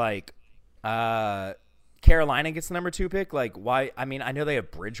instance, if like Carolina gets the number 2 pick, like why? I mean, I know they have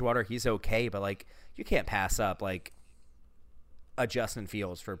Bridgewater. He's okay, but like you can't pass up like a Justin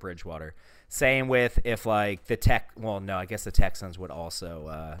Fields for Bridgewater. Same with if like I guess the Texans would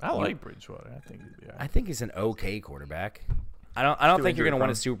also. I like Bridgewater. I think he'd be all right. I think he's an okay quarterback. I don't think you're going to win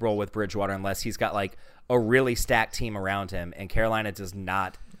a Super Bowl with Bridgewater unless he's got like a really stacked team around him, and Carolina does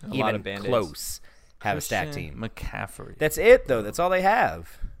not lot even of Band-Aids. close have a stacked Christian team. McCaffrey. That's it though. That's all they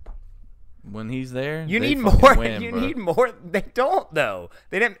have. When he's there, You they need fucking more. win, You bro. need more. They don't though.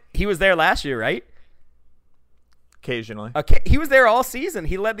 They didn't. He was there last year, right? Occasionally. Okay, he was there all season.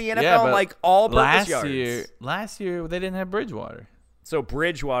 He led the NFL Yeah, in but like all-purpose yards. Last year they didn't have Bridgewater. So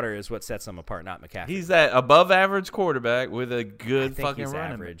Bridgewater is what sets them apart, not McCaffrey. He's that above average quarterback with a I good think fucking he's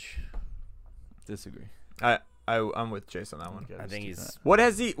running. average. Disagree. I'm with Jason on that one. I think he's. What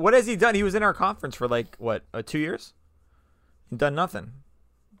has he done? He was in our conference for like what, 2 years? He's done nothing.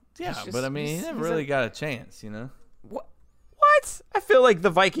 Yeah, just- but I mean, he he's- never he's really got a chance, you know. What? I feel like the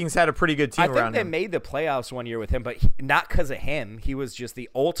Vikings had a pretty good team I think around they him. made the playoffs one year with him, but not because of him. He was just the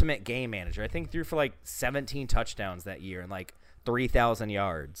ultimate game manager. I think he threw for like 17 touchdowns that year and like 3,000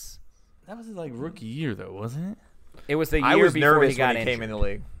 yards. That was his like rookie year though, wasn't it? It was the year I was before nervous he got when he injured. came in the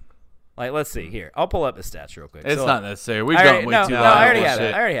league. Like, let's see here. I'll pull up the stats real quick. It's So, not necessary. We've I gone already- way no, too no, long. I already on have this it.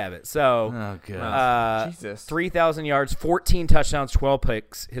 shit. I already have it. So, Oh god. Jesus. 3,000 yards, 14 touchdowns, 12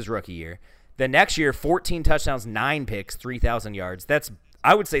 picks his rookie year. The next year, 14 touchdowns, 9 picks, 3,000 yards.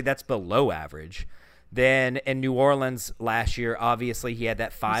 I would say that's below average. Then in New Orleans last year, obviously he had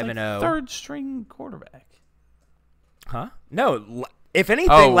that 5-0. Third string quarterback. Huh? No. If anything,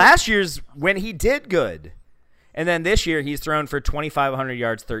 Oh. last year's when he did good. And then this year he's thrown for 2,500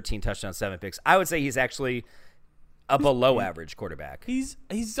 yards, 13 touchdowns, 7 picks. I would say he's actually a below average quarterback. He's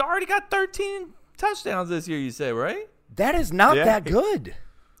already got 13 touchdowns this year. You said right? That is not Yeah. that good.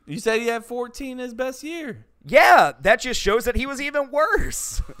 You said he had 14 his best year. Yeah, that just shows that he was even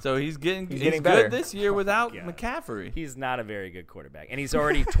worse. So he's getting getting better. good this year without McCaffrey. He's not a very good quarterback. And he's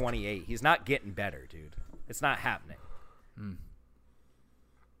already 28. He's not getting better, dude. It's not happening.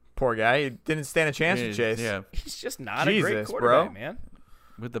 Poor guy. He didn't stand a chance with Chase. Yeah, He's just not a great Jesus, quarterback, bro. man.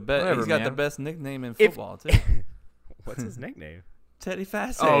 with the best. Whatever, He's got the man. best nickname in If- football too. What's his nickname? Teddy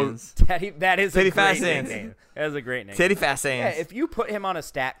Fast Oh, Hands. That is Teddy a great Fasthands. nickname. That is a great name. Teddy Fast Yeah, Hands. if you put him on a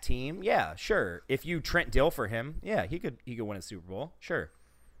stacked team, yeah, sure. If you Trent Dilfer him, yeah, he could win a Super Bowl, sure.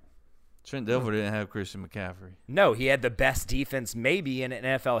 Trent Dilfer didn't have Christian McCaffrey. No, he had the best defense maybe in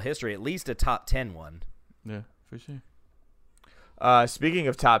NFL history, at least a top 10 one. Yeah, for sure. Speaking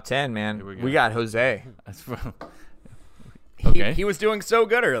of top 10, man, Here we we go. got Jose. That's from. Okay. He was doing so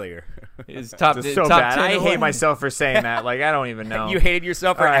good earlier. His top, It's so top bad. 10 I or hate what? myself for saying that. Like, I don't even know. You hated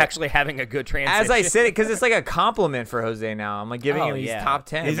yourself for All right. actually having a good transition. As I said it, because it's like a compliment for Jose now. I'm like giving Oh, him these yeah. top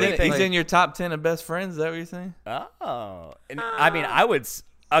 10. He's, Like, he's in your top 10 of best friends. Is that what you're saying? Oh, and, I mean, I would.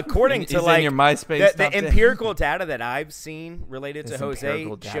 According to He's in like your MySpace the top 10. empirical data that I've seen related to This Jose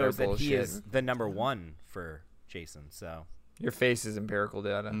empirical data shows that he bullshit. is the number one for Jason. So Your face is empirical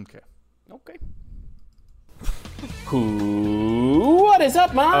data. Okay. okay. What is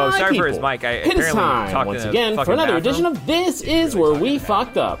up, my Oh, sorry people? for his mic. It is apparently time talked once in a again for fucking another bathroom. edition of This Is Where We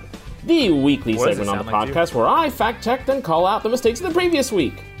Fucked Up, the weekly What does it segment on the sound like, podcast where I fact checked and call out the mistakes of the previous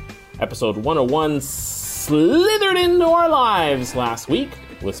week. Episode 101 slithered into our lives last week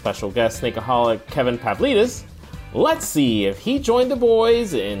with special guest snakeaholic Kevin Pavlidis. Let's see if he joined the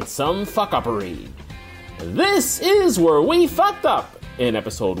boys in some fuck-uppery. This is Where We Fucked Up in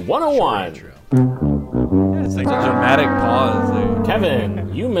episode 101. It's like a dramatic pause there.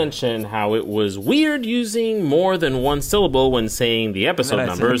 Kevin, you mentioned how it was weird using more than one syllable when saying the episode And then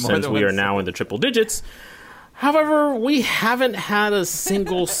I said numbers more since than we one are now in the triple digits. However, we haven't had a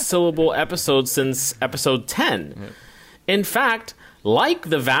single syllable episode since episode 10. In fact, like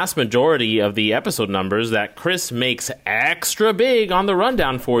the vast majority of the episode numbers that Chris makes extra big on the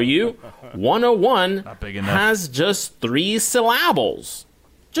rundown for you, 101 big enough. has just 3 syllables.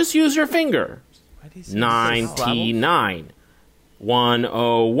 Just use your finger. 99.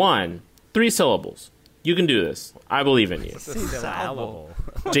 101. 3 syllables. You can do this. I believe in you.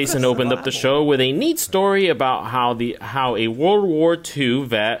 Jason opened up the show with a neat story about how a World War II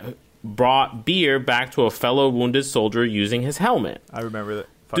vet brought beer back to a fellow wounded soldier using his helmet. I remember that.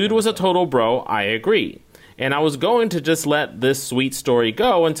 Dude was a total bro, I agree. And I was going to just let this sweet story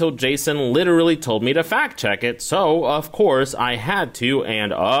go until Jason literally told me to fact check it, so of course I had to,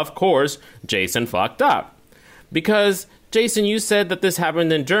 and of course Jason fucked up. Because, Jason, you said that this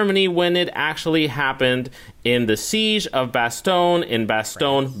happened in Germany when it actually happened in the siege of Bastogne in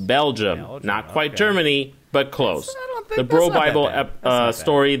Bastogne, Belgium. Not quite Germany, but close. The Bro that's not that Bible bad. That's not bad.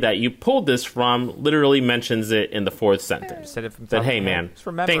 story that you pulled this from literally mentions it in the 4th sentence. said it from top But of hey, my head. man, Just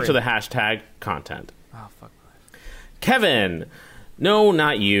remembering. thanks for the hashtag content. Oh, fuck. Kevin. No,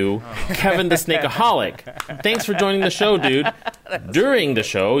 not you. Kevin the Snakeaholic. Thanks for joining the show, dude. During the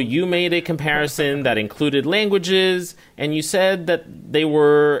show, you made a comparison that included languages, and you said that they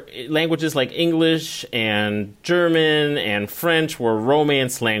were languages like English and German and French were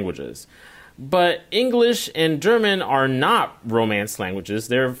Romance languages. But English and German are not Romance languages.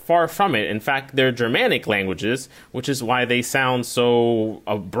 They're far from it. In fact, they're Germanic languages, which is why they sound so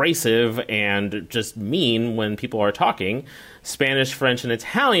abrasive and just mean when people are talking. Spanish, French, and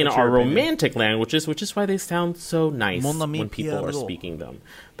Italian are Romantic languages, which is why they sound so nice when people are speaking them.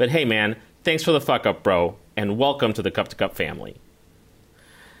 But hey, man, thanks for the fuck up, bro, and welcome to the Cup to Cup family.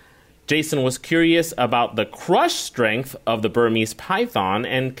 Jason was curious about the crush strength of the Burmese python,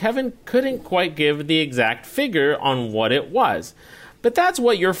 and Kevin couldn't quite give the exact figure on what it was. But that's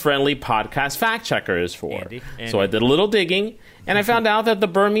what your friendly podcast fact checker is for. Andy. So I did a little digging, and I found out that the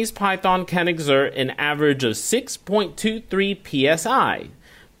Burmese python can exert an average of 6.23 psi,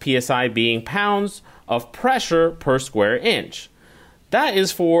 psi being pounds of pressure per square inch. That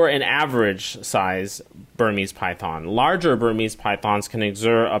is for an average size Burmese python. Larger Burmese pythons can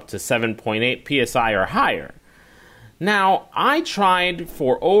exert up to 7.8 psi or higher. Now, I tried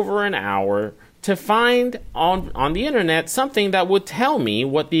for over an hour to find on the internet something that would tell me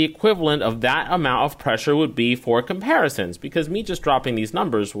what the equivalent of that amount of pressure would be for comparisons, because me just dropping these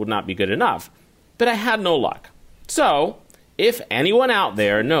numbers would not be good enough. But I had no luck. So, if anyone out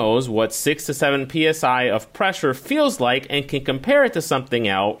there knows what 6 to 7 psi of pressure feels like and can compare it to something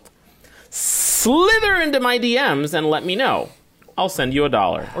else, slither into my DMs and let me know. I'll send you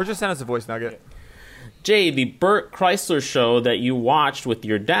 $1. Or just send us a voice nugget. Jay, the Burt Kreisler show that you watched with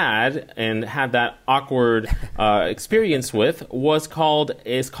your dad and had that awkward experience with is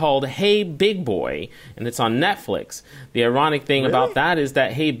called Hey Big Boy, and it's on Netflix. The ironic thing about that is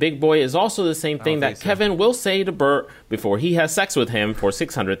that Hey Big Boy is also the same thing that Kevin will say to Burt before he has sex with him for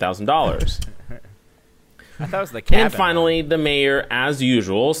 $600,000. I thought it was the cabin. And finally, the mayor, as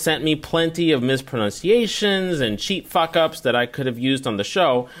usual, sent me plenty of mispronunciations and cheap fuck-ups that I could have used on the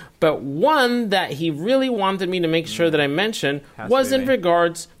show, but one that he really wanted me to make sure that I mentioned was in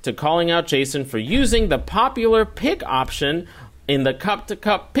regards to calling out Jason for using the popular pick option in the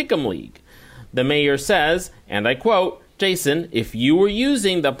Cup-to-Cup Pick'em League. The mayor says, and I quote, Jason, if you were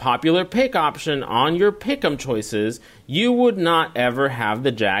using the popular pick option on your pick'em choices, you would not ever have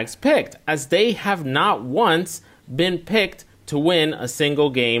the Jags picked, as they have not once been picked to win a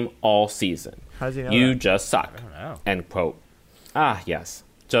single game all season. How does he know You that? just suck. know. End quote. Ah, yes,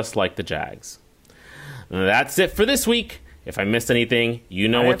 just like the Jags. That's it for this week. If I missed anything, you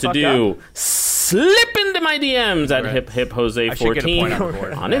know what to do. Slip into my DMs at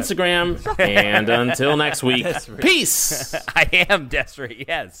HipHipJose14 on Instagram. And until next week, peace. I am desperate,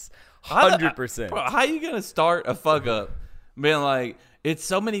 yes. 100%. Bro, how you going to start a fuck up being like, it's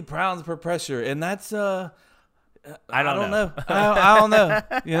so many pounds per pressure, and that's, I don't know. I don't know,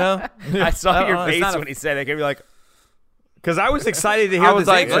 you know? I saw your face when he said it. I'd be like, because I was excited to hear I was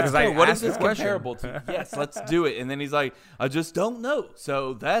like, answer, let's do, what is asked this the question. comparable to? Yes, let's do it. And then he's like, I just don't know.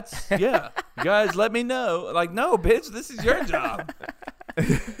 So that's, yeah. You guys, let me know. Like, no, bitch, this is your job.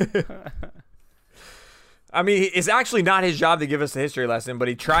 I mean, it's actually not his job to give us a history lesson, but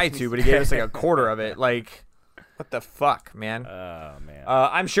he tried to, but he gave us like a quarter of it. Like, what the fuck, man? oh, man.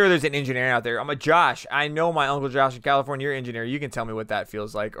 I'm sure there's an engineer out there. I'm a Josh. I know my Uncle Josh in California. You're an engineer. You can tell me what that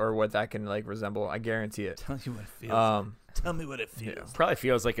feels like or what that can like resemble. I guarantee it. Tell you what it feels like. Tell me what it feels. Probably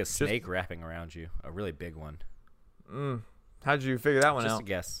feels like a snake wrapping around you. A really big one. How'd you figure that one Just out? a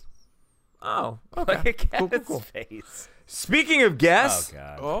guess. Oh, Look okay. at his cool. face. Speaking of guess, Oh,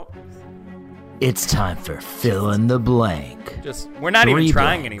 God. Oh, It's time for fill in the blank. We're not even 3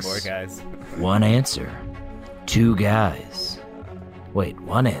 trying blanks. anymore, guys. 1 answer. 2 guys. Wait,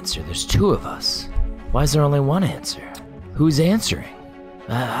 1 answer. There's 2 of us. Why is there only 1 answer? Who's answering?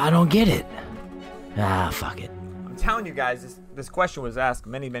 I don't get it. Fuck it. I'm telling you guys, this question was asked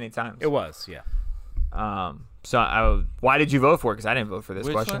many, many times. It was, yeah. Why did you vote for it? Because I didn't vote for this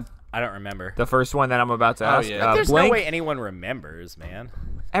which question. one? I don't remember. The first one that I'm about to ask. yeah. There's Blank, no way anyone remembers, man.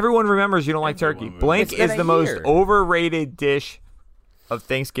 everyone remembers you don't like turkey. Blank It's been is a the most year. overrated dish of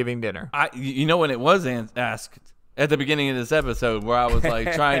Thanksgiving dinner. You know when it was asked at the beginning of this episode where I was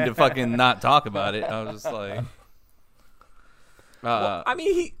like trying to fucking not talk about it. I was just like, Well, I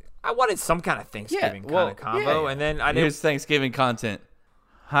mean, I wanted some kind of Thanksgiving kind of combo, and then I didn't. here's Thanksgiving content.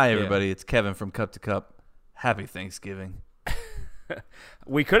 Hi everybody, it's Kevin from Cup to Cup. Happy Thanksgiving.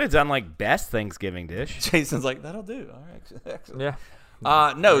 We could have done like best Thanksgiving dish. Jason's like, that'll do. All right, excellent.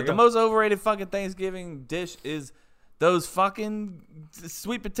 Yeah. No, the most overrated fucking Thanksgiving dish is those fucking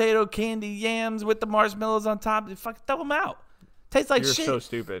sweet potato candy yams with the marshmallows on top. Fucking throw them out. Tastes like You're shit. so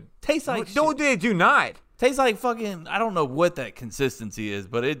stupid. Tastes like shit. No, they do not. Tastes like fucking. I don't know what that consistency is,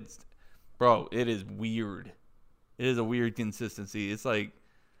 but it is weird. It is a weird consistency. It's like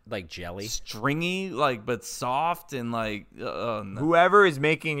Jelly. stringy, but soft and like. No. Whoever is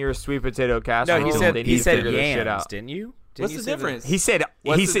making your sweet potato casserole, No, they need he to said figure this shit yams, out. didn't you? What's the difference? He said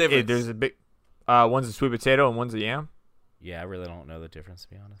What's the difference? there's a big one's a sweet potato and one's a yam. Yeah, I really don't know the difference, to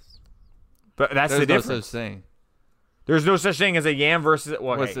be honest. But that's There's the no difference. such thing. There's no such thing as a yam versus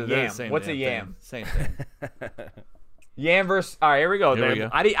What's okay, the yam. same What's a damn yam? thing. Same thing. Yam versus. All right, here we go. Here we Then.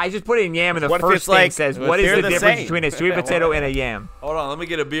 go. I just put in yam, and the What if first it's thing like- says, what "What if is they're the the difference same?" between a sweet potato and a yam?" Hold on, let me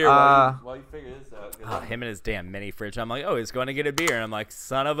get a beer while you figure this out. 'cause Him and his damn mini fridge. I'm like, oh, he's going to get a beer. And I'm like,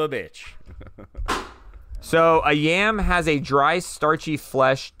 son of a bitch. So a yam has a dry, starchy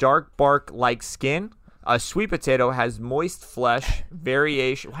flesh, dark bark-like skin. A sweet potato has moist flesh,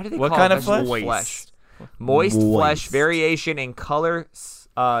 variation. Why do they What call kind it of vegetable flesh? Moist flesh, variation in color,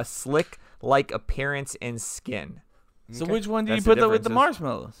 slick-like appearance, and skin. So which one do you That's the put with the differences.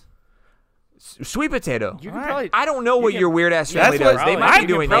 marshmallows? Sweet potato. You can All probably. I don't know what your weird ass That's family what does. They probably- might I be can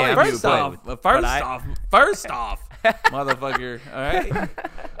doing probably yam. do First both. off, motherfucker. All right,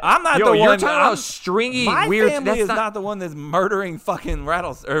 I'm not Yo, the you're one. talking about stringy, my weird. family That's is not. not the one that's murdering fucking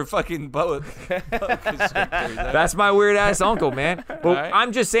rattles or fucking boa constrictors. That's my weird ass uncle, man. But Alright.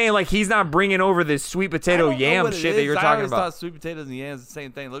 I'm just saying, like, he's not bringing over this sweet potato yam shit that you're talking I always about. thought sweet potatoes and yams the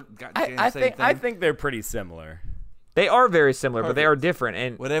same thing. Look, goddamn I same think thing. I think they're pretty similar. They are very similar, but they are Perfect. different.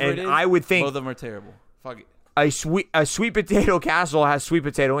 And whatever and it is. I would both think of them are terrible. Fuck it. a sweet potato casserole has sweet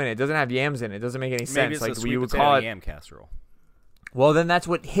potato in it. It doesn't have yams in it. It doesn't make any Maybe sense. it's Like a sweet you would potato call it. yam casserole. Well, then that's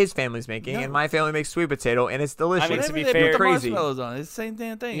what his family's making, and my family makes sweet potato, and it's delicious. I mean, to Whatever be they fair- put the crazy. marshmallows on. It's the same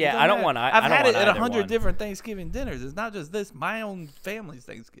damn thing. Yeah, It doesn't I don't matter. want I- I've I don't had want it at either 100 one. different Thanksgiving dinners. It's not just this. My own family's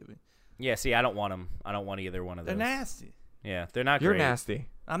Thanksgiving. Yeah, see, I don't want them. I don't want either one of those. They're nasty. Yeah, they're not You're great. nasty.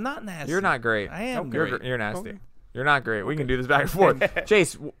 I'm not nasty. You're not great. I am You're, great. you're nasty. You're not great. We can do this back and forth.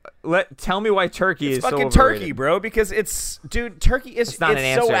 Chase, tell me why turkey It's is so fucking overrated. turkey, bro, because turkey is It's not an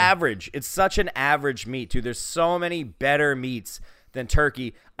so answer. average. It's such an average meat, dude. There's so many better meats than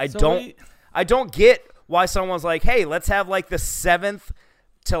turkey. I don't get why someone's like, "Hey, let's have like the 7th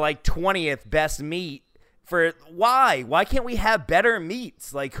to like 20th best meat." For why? Why can't we have better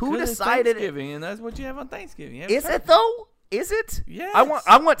meats? Like who 'Cause it's decided it? Thanksgiving, and that's what you have on Thanksgiving. You have Is turkey. it though? Is it? Yes.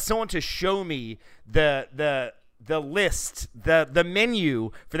 I want someone to show me the the list, the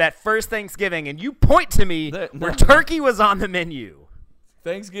menu for that first Thanksgiving, and you point to me No. where turkey was on the menu.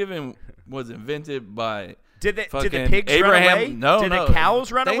 Thanksgiving was invented by Did the fucking pigs Abraham. run away? No, did no. the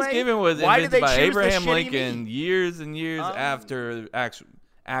cows run away? Thanksgiving was Why did invented they by choose the Abraham shitty Lincoln meat? years and years after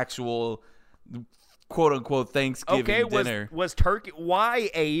actual quote unquote Thanksgiving Okay, dinner. was turkey? Why,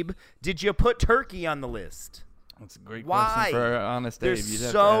 Abe? Did you put turkey on the list? That's a great Why? question for honest Abe. There's You'd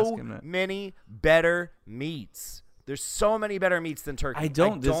have to ask so him that. many better meats. There's so many better meats than turkey. I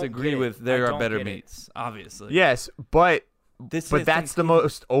don't disagree get it. with there I are don't better get it. meats, obviously. Yes, but That's that's the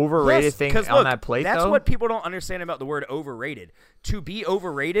most overrated Yes, thing 'cause on look, that plate, that's though. what people don't understand about the word overrated. To be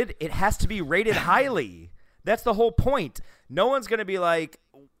overrated, it has to be rated highly. That's the whole point. No one's gonna be like,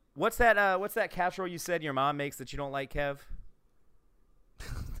 "What's that casserole you said your mom makes that you don't like, Kev?"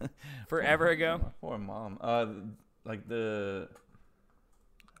 Forever ago. Poor mom. Like the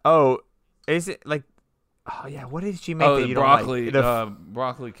Oh, is it like? Oh yeah, what did she make that the you broccoli, don't like?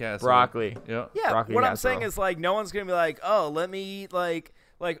 broccoli casserole. Broccoli. Yeah. Yeah, Broccoli what I'm casserole. saying is like no one's gonna be like, oh, let me eat like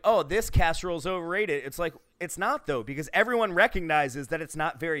oh, this casserole's overrated. It's like it's not though, because everyone recognizes that it's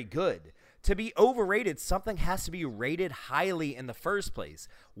not very good. To be overrated, something has to be rated highly in the first place.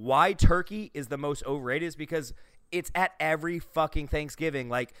 Why turkey is the most overrated is because it's at every fucking Thanksgiving.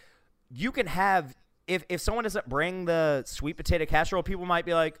 Like you can have if someone doesn't bring the sweet potato casserole, people might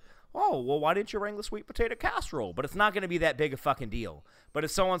be like, oh, well, why didn't you bring the sweet potato casserole? But it's not going to be that big a fucking deal. But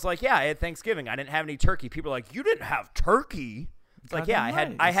if someone's like, yeah, I had Thanksgiving, I didn't have any turkey, people are like, you didn't have turkey? It's like, yeah,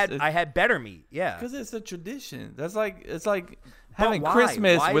 Goddamn I right. had better meat. Yeah. Because it's a tradition. It's like having why?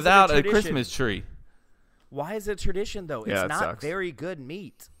 Christmas Why is it a without a tradition? Christmas tree. Why is it a tradition though? Yeah, It's it not sucks. very good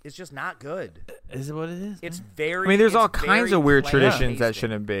meat. It's just not good. Is it what it is? It's man? very I mean, there's it's all kinds very of weird plain traditions that tasting.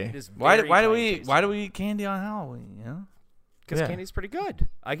 shouldn't be. It is why very do plain we tasting. why do we eat candy on Halloween? You know. Because Yeah. candy's pretty good.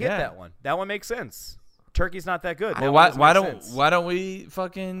 I get Yeah. that one. That one makes sense. Turkey's not that good. That Well, one doesn't why make don't sense. why don't we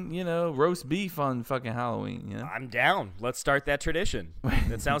fucking roast beef on fucking Halloween? You know. I'm down. Let's start that tradition.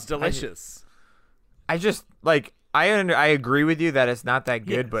 That sounds delicious. I just like I agree with you that it's not that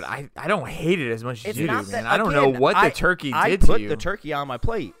good, Yes. but I don't hate it as much as It's you do, not man. that, I don't know again, what I- the turkey I did to put you. the turkey on my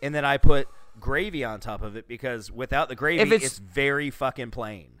plate, and then I put gravy on top of it because without the gravy, If it's very fucking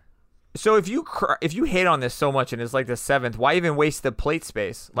plain. So if you hate on this so much and it's like the 7th, why even waste the plate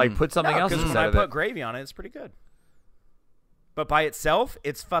space? Like put something else Because when instead I of put it. gravy on it, it's pretty good. But by itself,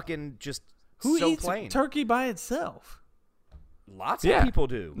 it's fucking just Who so eats plain. turkey by itself? Lots Yeah. of people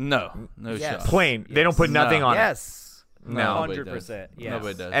do. No Yes. shot. Plain. They don't put No. nothing on it. Yes. No. Nobody 100%. does. Yes.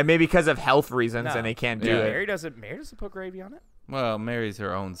 Nobody does. And maybe because of health reasons No. and they can't do Yeah. it. Mary doesn't put gravy on it. Well, Mary's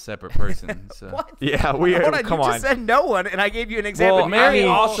her own separate person. So. What? Yeah, we Hold on, come you on. just said no one, and I gave you an example. Well, You Mary gave me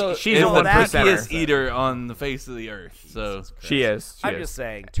also she's is a the 1%er. pickiest eater on the face of the earth. So She is. I'm just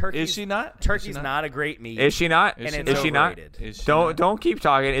saying, turkey. is she not? Turkey's not a great meat. Is she not? Is and she it's Is she not? overrated. Is she Don't not? don't keep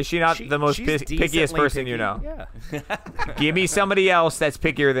talking. Is she not the most she's pickiest decently person you picky. know? Yeah. Give me somebody else that's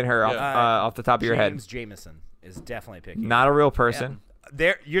pickier than her off the top of your head. James Jameson is definitely picky. Not a real person.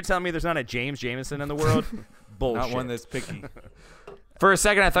 You're telling me there's not a James Jameson in the world? Bullshit. Not one that's picky. For a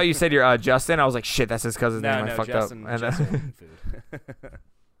second, I thought you said you're Justin. I was like, shit, that's his cousin's name. I fucked Justin, up. And Justin will eat food.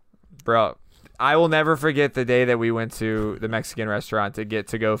 bro, I will never forget the day that we went to the Mexican restaurant to get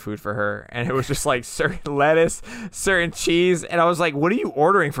to-go food for her, and it was just like certain lettuce, certain cheese, and I was like, what are you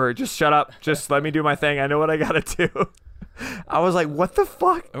ordering for her? Just shut up. Just let me do my thing. I know what I gotta do. I was like, what the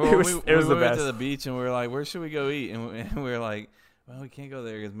fuck? Well, it was we the went best. to the beach and we were like, where should we go eat? And we were like, well, we can't go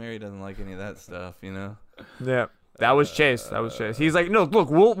there because Mary doesn't like any of that stuff, you know? Yeah, that was Chase. That was Chase. He's like, no, look,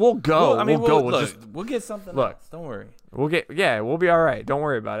 we'll go. Well, I mean, we'll go. look, we'll get something look. else. Don't worry. We'll be all right. Don't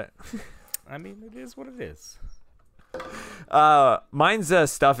worry about it. I mean, it is what it is. Mine's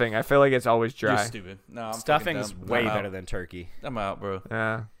stuffing. I feel like it's always dry. You're stupid. No, I'm Stuffing's fucking dumb. way I'm out. better than turkey. I'm out, bro.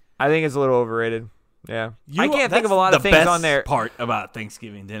 Yeah, I think it's a little overrated. Yeah, I can't think That's of a lot of the things best on there. part about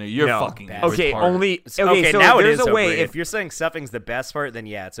Thanksgiving dinner. You're No. fucking Bad. Okay, retarded. only okay. So now it there's is a way overrated. if If you're saying stuffing's the best part, then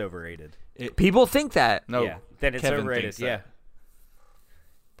yeah, it's overrated. people think that. No, yeah, then it's Kevin overrated. thinks Yeah. that.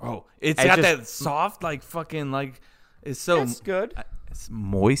 Bro, it's I got just- that soft, like fucking, like it's so That's good. it's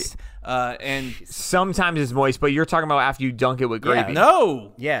moist. And Sometimes it's moist, but you're talking about after you dunk it with Yeah. gravy.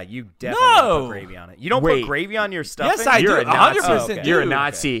 no, Yeah, you definitely don't No. put gravy on it. You don't Wait. put gravy on your stuffing? yes, I You're do. a Nazi. 100% Oh, okay. do. You're a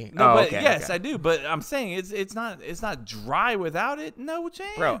Nazi. No, oh, but okay, yes, okay. I do. But I'm saying it's not dry without it. No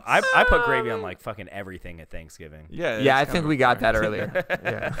chance, Bro, I put gravy on like fucking everything at Thanksgiving. yeah, Yeah, I it's think kinda we got that required.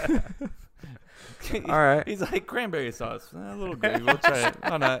 earlier. Yeah. All right. He's like cranberry sauce. A little gravy. We'll try it.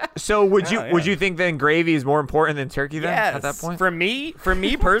 Why not? So would yeah. you think then gravy is more important than turkey then Yes. at that point? For me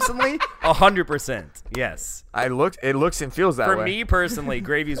personally, 100%. Yes. It looks and feels that For way. me personally,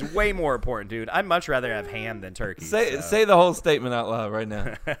 gravy is way more important, dude. I'd much rather have ham than turkey. Say the whole statement out loud right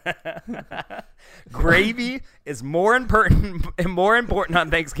now. Gravy is more important on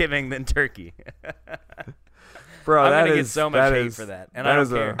Thanksgiving than turkey. Bro, I'm that gonna get is- so much that hate is- for that, and that I is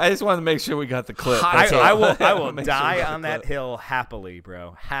don't a- care. I just wanted to make sure we got the clip. I That's all. will Make sure we die got on the that clip. hill happily,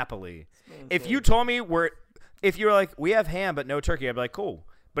 bro. Happily. If you told me if you were like, we have ham but no turkey, I'd be like, cool.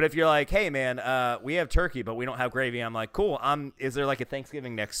 But if you're like, hey man, we have turkey but we don't have gravy, I'm like, cool. Is there like a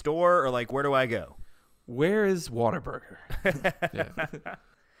Thanksgiving next door, or like where do I go? Where is Whataburger?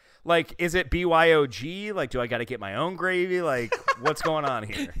 Like, is it BYOG? Like, do I got to get my own gravy? Like, what's going on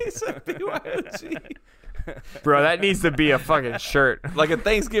here? He said BYOG. Bro, that needs to be a fucking shirt. Like a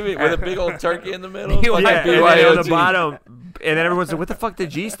Thanksgiving with a big old turkey in the middle. Yeah, Fucking Yeah, and then on the BYOG. bottom, and then everyone's like, "What the fuck did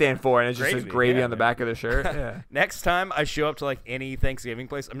G stand for?" And it just says Gravy, gravy yeah, on the man. back of the shirt. Yeah. Next time I show up to like any Thanksgiving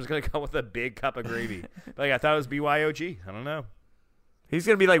place, I'm just gonna go with a big cup of gravy. Like, I thought it was BYOG. I don't know. He's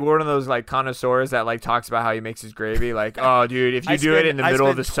gonna be like one of those like connoisseurs that like talks about how he makes his gravy. Like, oh, dude, if you do it in the middle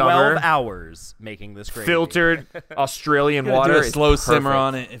of the 12 summer, hours making this gravy. filtered Australian You gotta water, do a it's slow simmer perfect.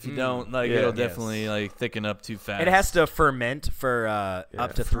 on it. If you don't, like, Yeah. it'll Yes. definitely like thicken up too fast. It has to ferment for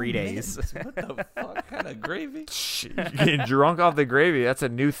up to 3 days. What the fuck kind of gravy? Shit, you're getting drunk off the gravy. That's a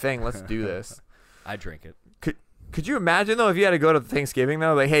new thing. Let's do this. I drink it. Could you imagine though if you had to go to Thanksgiving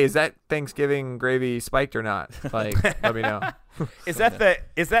though? Like, hey, is that Thanksgiving gravy spiked or not? Like, let me know. Is that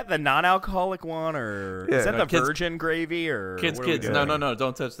the non-alcoholic one, or Yeah. is that No, the kids- virgin gravy, or Kids, what are we kids. doing? No,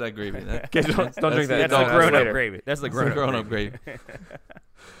 don't touch that gravy. Kids, don't drink that. That's No, the grown-up later. gravy. That's the That's the grown-up grown-up gravy. gravy.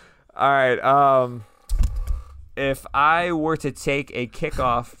 All right. If I were to take a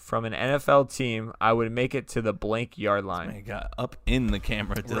kickoff from an NFL team, I would make it to the blank yard line. Man, got up in the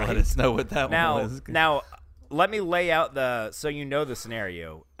camera to Right. let us know what that one Now, was. let me lay out so you know the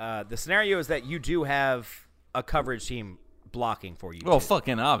scenario. The scenario is that you do have a coverage team blocking for you. Well, too.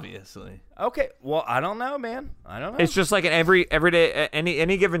 fucking obviously. Okay. Well, I don't know, man. I don't know. It's just like an every day,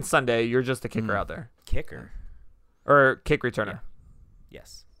 any given Sunday, you're just a kicker out there kicker. or kick returner.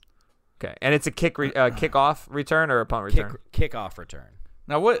 Yes. Okay, and it's a kickoff return or a punt return. Kickoff return.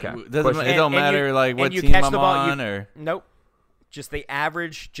 Now, what Okay. doesn't Question. it don't And matter you- like and what you team catch I'm the ball, on or Nope. Just the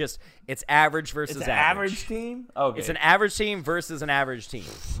average. It's average versus average. team. Okay, It's an average team versus an average team.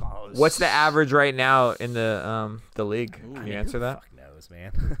 What's the average right now in the league? Can you answer that? Fuck knows,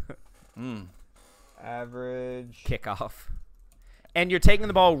 man. Average. Kickoff. And you're taking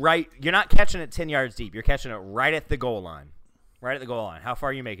the ball right. You're not catching it 10 yards deep. You're catching it right at the goal line. Right at the goal line. How far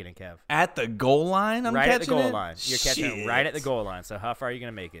are you making it, Kev? at the goal line. I'm right catching at the goal it? line. You're catching it right at the goal line. So how far are you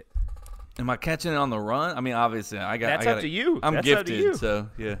going to make it? Am I catching it on the run? I mean, obviously, That's up to you. I'm That's up to gifted, you. so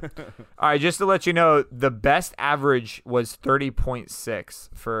yeah. All right, just to let you know, the best average was 30.6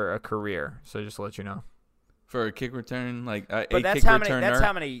 for a career. So just to let you know. For a kick return, like a But that's kick how many. returner. That's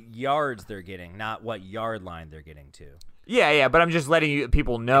how many yards they're getting, not what yard line they're getting to. Yeah, but I'm just letting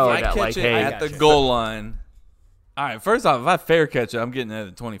people know If I that, catch like, it hey, at the gotcha. goal line. All right, first off, if I fair catch it, I'm getting it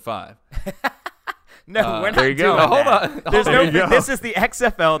at 25. No, we're not there you go. doing Hold that. on. There's There no. you go. This is the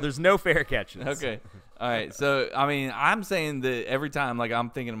XFL. There's no fair catches. Okay. All right. So, I mean, I'm saying that every time, like, I'm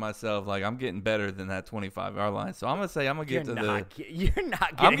thinking to myself, like, I'm getting better than that 25-yard line. So I'm gonna say I'm gonna You're get to not. the. You're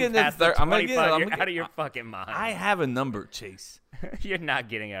not I'm getting getting to past the the third- I'm gonna 25. get it. I'm You're gonna out of get- your fucking mind. I have a number, Chase. You're not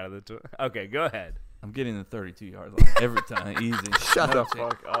getting out of the. Okay, go ahead. I'm getting the 32-yard line every time, easy. Shut No the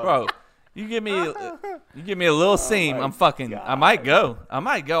chance. fuck up. Bro. You give me a little seam, I'm fucking. I might go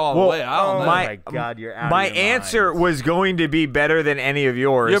all Well, the way. I don't know. my- Oh my God, you're out. My of your answer mind. was going to be better than any of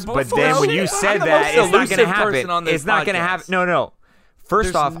yours, You're but full then of when shit. you I'm said the that, most it's not going to elusive happen. person on this It's not going to podcast. happen. No. First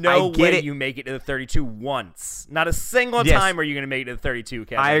There's off, no I get way it. you make it to the 32 once. Not a single Yes. time are you going to make it to the 32,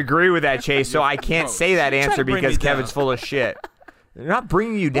 Kevin. I agree with that, Chase. So I can't Bro, say that you're trying answer to bring because me down. Kevin's full of shit. They're not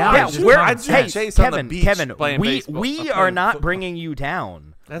bringing you down. Yeah, it's just we're common I sense. Chase on the Kevin, beach Kevin, playing we baseball. we I'm are playing not football. bringing you down.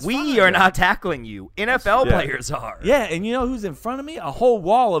 That's we fine. are not tackling you. NFL Yeah. players are. Yeah, and you know who's in front of me? A whole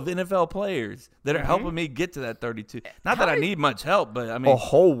wall of NFL players that are helping me get to that 32. Not that I need much help, but I mean, A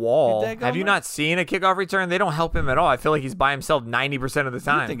whole wall. You daggone Have you right. not seen a kickoff return? They don't help him at all. I feel like he's by himself 90% of the you're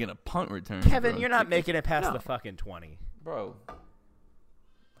time. thinking a punt return. Kevin, bro. you're not making it past the fucking 20. Bro.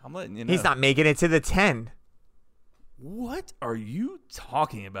 I'm letting you know. He's not making it to the 10. What are you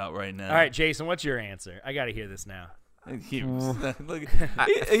talking about right now? All right, Jason, what's your answer? I got to hear this now. He, look, he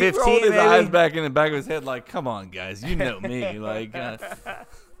 15 rolled his maybe? eyes back in the back of his head like, come on, guys. You know me. Like,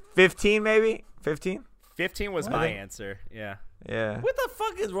 15 maybe? 15? 15 was my answer. Yeah. Yeah. What the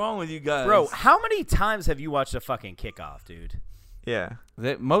fuck is wrong with you guys, Bro, how many times have you watched a fucking kickoff, dude? Yeah.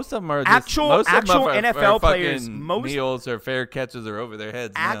 Most of them are Actual NFL players, most kneels or fair catches are over their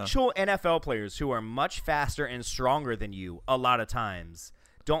heads. actual NFL players who are much faster and stronger than you a lot of times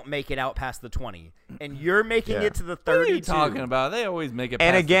don't make it out past the 20, and you're making it to the 32. What are you talking about? They always make it past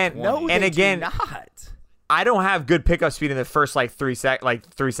And again, the 20. No, And they again- do not. I don't have good pickup speed in the first like 3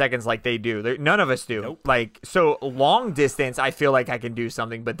 seconds like they do. None of us do. Nope. Like so long distance, I feel like I can do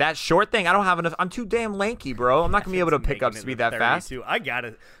something, but that short thing, I don't have enough. I'm too damn lanky, bro. I'm not gonna be able to pick up Making it speed to that fast. 32. I got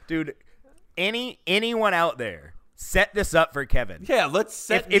it, dude. Anyone out there, set this up for Kevin. Yeah, let's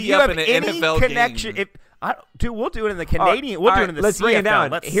set if me you up have in an any NFL connection, game. dude, we'll do it in the Canadian. We'll do it in the let's bring it CFL.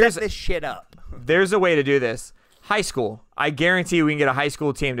 down. Let's Here's- set this shit up. There's a way to do this. High school. I guarantee you we can get a high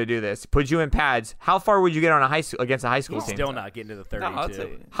school team to do this. Put you in pads. How far would you get on a high school against a high school team? Still not getting to the 32. No, I'll tell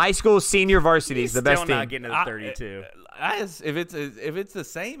you. High school senior varsity is the best Still not team. getting to the 32. If it's the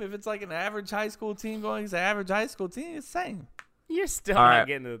same, if it's like an average high school team going against an average high school team, it's the same. You're still All not right.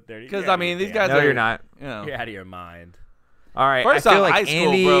 getting to the 30. Because I mean, these guys No, are. you're not. You know, You're out of your mind. All right. First I feel off, like high school,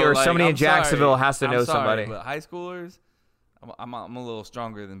 Andy bro, or like, somebody in I'm sorry. Jacksonville has to I'm know sorry, somebody. But high schoolers, I'm a little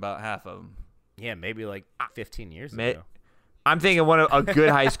stronger than about half of them. Yeah, maybe like 15 years May- ago. I'm thinking a good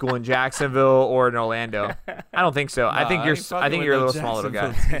high school in Jacksonville or in Orlando. I don't think so. I think you're a little small little guy.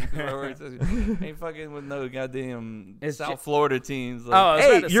 Ain't fucking with no goddamn It's South ju- Florida teams. Like, Oh, I was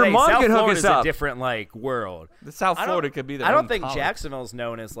Hey, about to your say, mom South can hook Florida's us up. a different like world. the South I don't- Florida could be their I own don't think college. Jacksonville's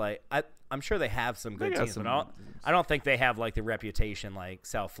known as like I'm sure they have some good got teams, some- but I don't think they have like the reputation like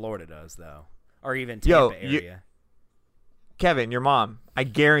South Florida does though, or even Yo, Tampa you- area. Kevin, your mom. I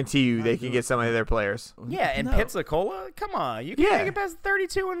guarantee you they can get some of their players. Yeah, and No. Pensacola, come on, you can't Yeah. make it past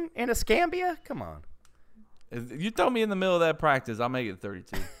 32 in Escambia, come on. If you throw me in the middle of that practice, I'll make it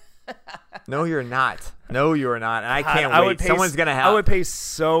 32. No, you're not. No, you're not. And I can't I wait. would pay, Someone's gonna have. I would pay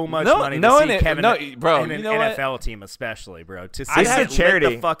so much No- money to no, see and it- Kevin no, bro, in an you know what? NFL team, especially, bro. To see I'd him have lit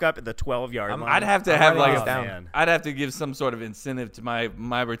charity. the fuck up at the 12-yard line. I'd have to I'm have writing like this down. man. I'd have to give some sort of incentive to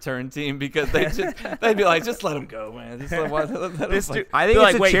my return team because they'd be like, just let him go, man. Just let him, This like, dude, I think they're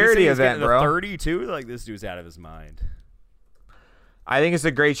it's like, a wait, you charity say he's event, getting to bro. 32, like this dude's out of his mind. I think it's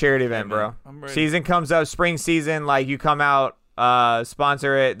a great charity event, man, bro. I'm ready. Season comes up, spring season. Like you come out,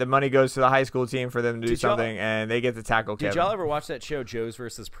 sponsor it. The money goes to the high school team for them to do Did y'all- something, and they get to tackle Did Kevin. y'all ever watch that show, Joe's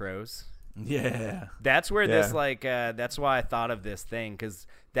versus Pros? yeah. That's where Yeah. this that's why I thought of this thing, because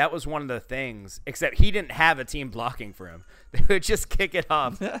that was one of the things. Except he didn't have a team blocking for him; they would just kick it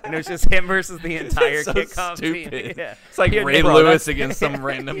off, and it was just him versus the entire so kickoff stupid. team. Yeah. It's like He had- Ray bro, Lewis that's- against some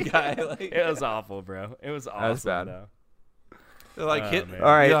random guy. Like, It was awful, bro. It was awesome. was bad. Though. they're like hit. man. All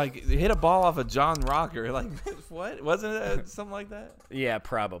right. you like hit a ball off of John Rocker. Like what? Wasn't it something like that? Yeah,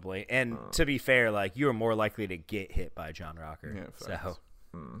 probably. And to be fair, like you were more likely to get hit by John Rocker. Yeah, so facts.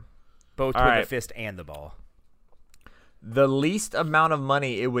 both All with right. the fist and the ball. The least amount of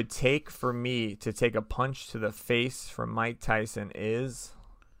money it would take for me to take a punch to the face from Mike Tyson is.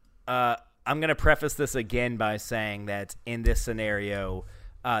 I'm gonna preface this again by saying that in this scenario,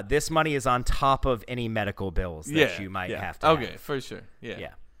 this money is on top of any medical bills that you might have to. Okay, have. for sure. Yeah.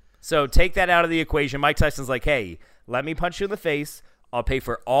 Yeah. So take that out of the equation. Mike Tyson's like, hey, let me punch you in the face. I'll pay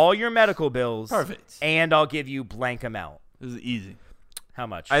for all your medical bills. Perfect. And I'll give you blank amount. This is easy. How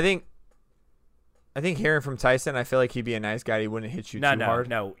much? I think hearing from Tyson, I feel like he'd be a nice guy. He wouldn't hit you too hard.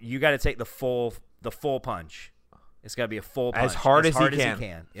 No. You got to take the full punch. It's got to be a full punch. As hard as he he can.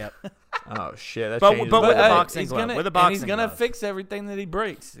 can. Yep. Oh shit! That But- changes. but with the the game. boxing glove, with a and boxing he's gonna glove. fix everything that he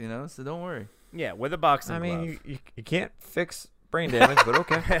breaks. You know, so don't worry. Yeah, with a boxing I mean, glove. you can't fix brain damage, but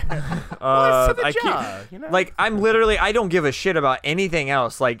okay. Well, it's to the I keep- jaw, you know? Like I don't give a shit about anything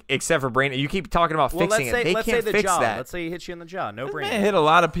else, like except for brain. You keep talking about well, fixing it. They let's can't say the fix jaw. that. Let's say he hits you in the jaw. No This brain. man hit a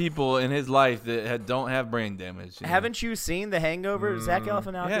lot of people in his life that don't have brain damage. you know? Haven't you seen The Hangover? Zach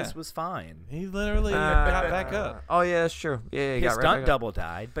Galifianakis yeah. was fine. He literally got back up. Oh yeah, that's true. Yeah, he His got right stunt back up. double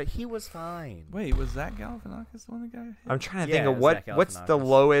died, but he was fine. Wait, was Zach Galifianakis the one that got hit? I'm trying to Yeah, think of Zach what's the Galifianakis.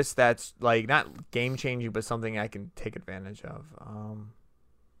 lowest that's like not game changing, but something I can take advantage of.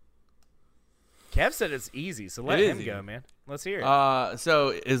 Kev said it's easy, so let It him is go, easy. man. Let's hear it. So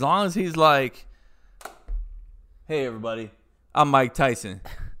as long as he's like, "Hey everybody, I'm Mike Tyson.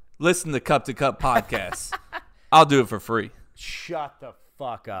 Listen to Cup podcast. I'll do it for free. Shut the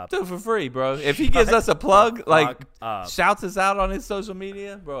fuck up. Do it for free, bro. If he gives us a plug, like fuck up. shouts us out on his social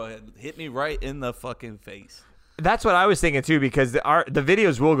media, bro, hit me right in the fucking face. That's what I was thinking too, because the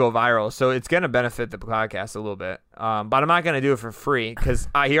videos will go viral, so it's gonna benefit the podcast a little bit. But I'm not gonna do it for free because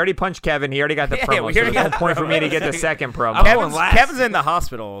he already punched Kevin. He already got the Yeah, promo. we So already there's no got the point for promo. me to get the second promo. I'm going Kevin's, last. Kevin's in the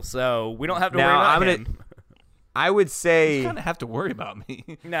hospital, so we don't have to Now, worry about I'm gonna- him. I would You say kind of have to worry about me.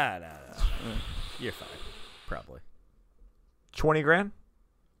 Nah. You're fine. Probably. 20 grand.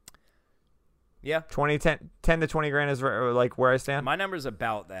 Yeah. 10 to 20 grand is like where I stand. My number's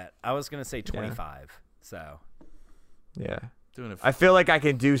about that. I was gonna say 25. So. Yeah. Doing it. I feel like I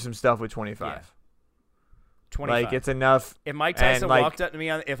can do some stuff with 25. Yeah. 25. Like it's enough. If Mike Tyson and, like, walked up to me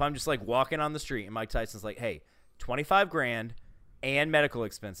if I'm just like walking on the street and Mike Tyson's like, "Hey, 25 grand and medical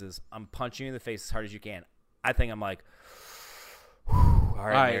expenses. I'm punching you in the face as hard as you can." I think I'm like, all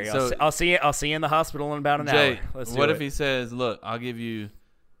right, Mary, so- I'll see you in the hospital in about an Jay, hour. Let's what do if it. he says, "Look, I'll give you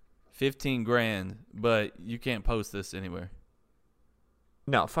 15 grand, but you can't post this anywhere.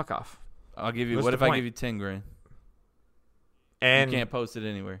 No, fuck off. I'll give you. What's What the if I point? give you 10 grand? And You can't post it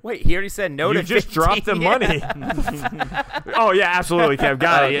anywhere. Wait, he already said no you to just 15. dropped the money. Oh yeah, absolutely, Kev.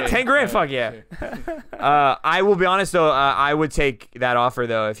 Got it. Yeah, Okay. 10 grand. Fuck yeah. I will be honest though. I would take that offer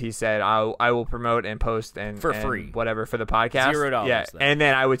though if he said I will promote and post and For and free. whatever for the podcast. $0 Yeah, then. and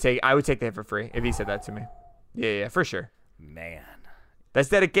then I would take that for free if he said that to me. Yeah, for sure. Man, That's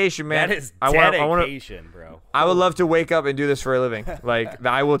dedication, man. that is I dedication, bro. I would love to wake up and do this for a living. Like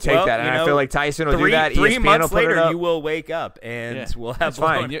I will take Well, that, and you I know, feel like Tyson will do that. Three ESPN months will put later, it up. you will wake up and Yeah. we'll have That's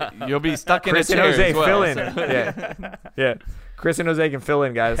fine. blown up. You'll be stuck in Chris a and chair Jose as well, fill in. so- Yeah, yeah. Chris and Jose can fill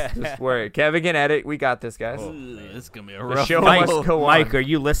in, guys. Just worry. Kevin can edit. We got this, guys. This is gonna be a The rough show night. must go on. Mike, are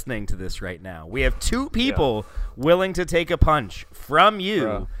you listening to this right now? We have two people willing to take a punch from you.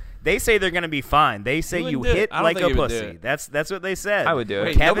 Bro. They say they're going to be fine. They say You you wouldn't do it. hit I don't like think a you would do pussy. it. That's what they said. I would do it.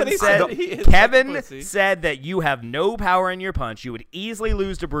 Wait, Kevin nobody said he hits like a Kevin pussy. said that you have no power in your punch. You would easily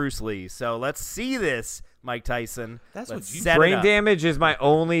lose to Bruce Lee. So let's see this, Mike Tyson. That's Let's what you- set it Brain up. damage is my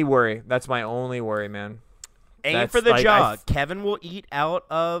only worry. That's my only worry, man. Aim That's for the like, jaw. Kevin will eat out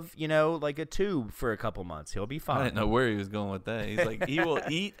of, like a tube for a couple months. He'll be fine. I didn't know where he was going with that. He's like, he will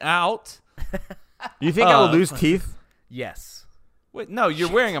eat out. You think I will lose teeth? Yes. Wait, no, you're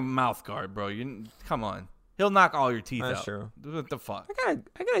wearing a mouth guard, bro. Come on. He'll knock all your teeth That's out. true. What the fuck? I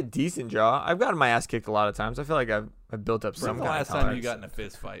got a decent jaw. I've gotten my ass kicked a lot of times. I feel like I've built up some When's the kind last of time you tolerance. got in a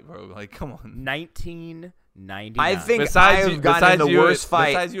fist fight, bro? Like, come on. 1999. I think Besides I've gotten in the worst fight.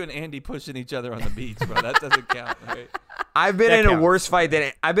 Besides you and Andy pushing each other on the beach, bro. That doesn't count, right? I've been That in a counts. worse fight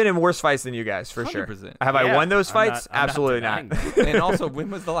than I've been in worse fights than you guys for sure. 100%. Have I Yeah, won those I'm fights? I'm Absolutely denying not. that. And also, when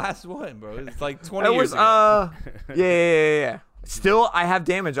was the last one, bro? It's like 20 That years was ago. yeah. Still, I have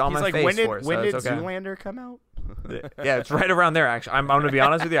damage on He's my like, face when did for it, so when did it's okay. Zoolander come out? Yeah, it's right around there. Actually, I'm gonna be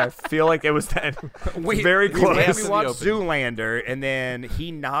honest with you. I feel like it was then. We Very close. We watched Open. Zoolander, and then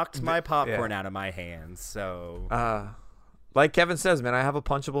he knocked my popcorn out of my hands. So Like Kevin says, man, I have a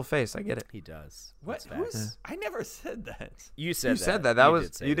punchable face. I get it. he does. What? That's facts. I never said that. You said You that. said that. That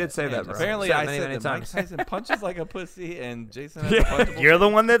was say you did that. say that, bro. Apparently, Said I it many, said many that Mike times. Tyson punches like a pussy, and Jason has a punchable. You're the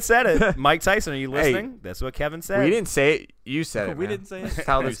one that said it, Mike Tyson. Are you listening? That's what Kevin said. We didn't say it. You said it. We man. didn't say it. That's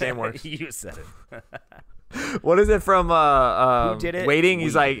how You this game said works. it. You said it. What is it from? Who did it? Waiting. We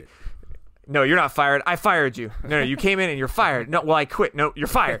He's did like, it. no, you're not fired. I fired you. No, you came in and you're fired. No, well, I quit. No, you're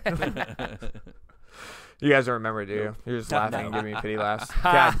fired. You guys don't remember, do you? You're just laughing and giving me pity laughs.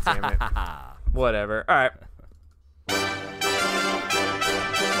 God damn it. Whatever. All right.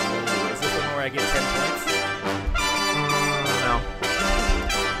 Is this the one where I get 10 points? No.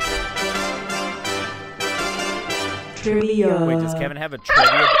 Trivia. Wait, does Kevin have a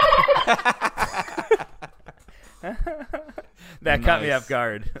trivia? That caught me Nice. off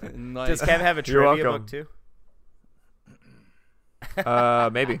guard. Nice. Does Kevin have a You're trivia welcome. book too?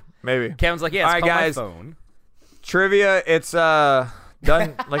 Maybe. Kevin's like, yeah, it's All right, called guys. my phone. Trivia. It's done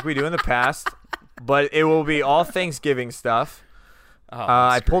like we do in the past, but it will be all Thanksgiving stuff. Oh,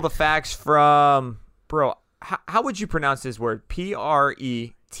 I that's pulled great. the facts from bro. How would you pronounce this word?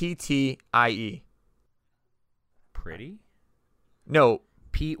 Prettie. Pretty? No,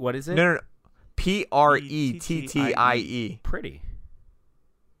 Pete, what is it? no. Prettie. Pretty.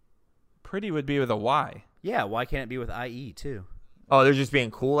 Pretty would be with a Y. Yeah, why can't it be with IE too? Oh, they're just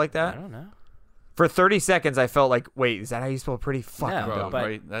being cool like I that. don't know. For 30 seconds, I felt like, wait, is that how you spell pretty? Fucking No, Bro, dumb. but-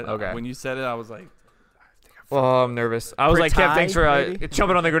 right? Okay. When you said it, I was like, Oh, I'm nervous. I was like, Kev, thanks for maybe?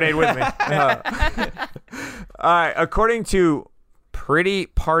 jumping on the grenade with me. All right. According to Pretty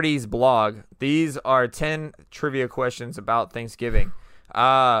Party's blog, these are 10 trivia questions about Thanksgiving.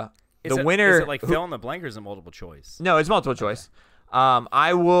 Is The winner. Is it like fill in the blank or is it multiple choice? No, it's multiple choice.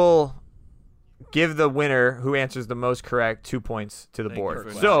 I will give the winner who answers the most correct 2 points to the thank you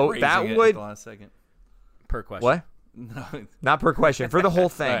board. for So raising that it at would the last second. Per question. what? No, Not per question for the whole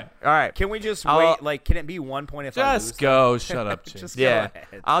thing. Right. All right. Can we just I'll- wait? Like, can it be 1 point if I lose? just go. Shut up, Chase. Just Yeah. go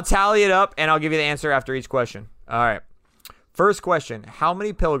ahead. I'll tally it up and I'll give you the answer after each question. All right. First question: how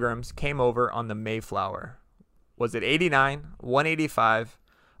many pilgrims came over on the Mayflower? Was it 89, 185,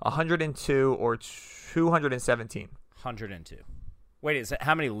 102, or 217? 102. Wait, is it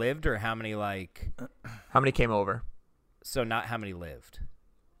how many lived or how many like? How many came over? So not how many lived.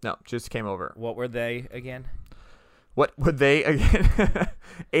 No, just came over. What were they again? What would they again?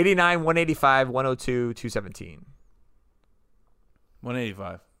 89, 185, 102, 217.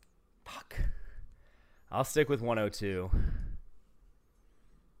 185. Fuck. I'll stick with 102.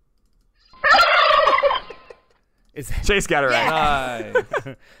 Chase got it right.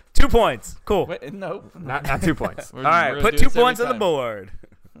 Nice. 2 points. Cool. Wait, nope. Not 2 points. All We're right. gonna Put do 2 this every points on the time. board.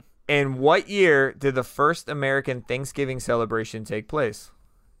 In what year did the first American Thanksgiving celebration take place?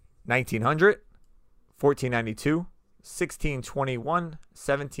 1900, 1492, 1621,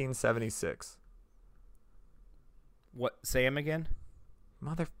 1776. What? Say him again.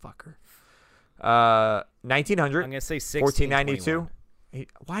 Motherfucker. 1900, I'm gonna say 1492.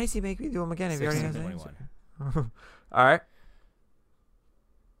 Why does he make me do them again if he already has the 1621. answer? All right.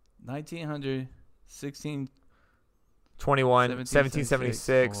 1900, 16, 21,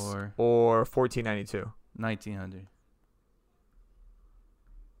 1776, 1776, or 1492. 1900.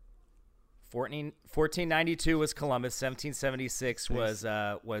 1492 was Columbus. 1776 was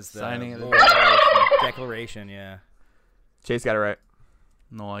the Signing of the war. Declaration. Declaration. Yeah. Chase got it right.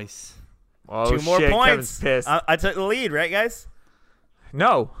 Nice. Oh, 2 more shit, points. Kevin's pissed. I took the lead, right, guys?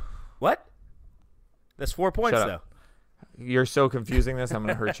 No. What? That's 4 points Shut though. up. You're so confusing this. I'm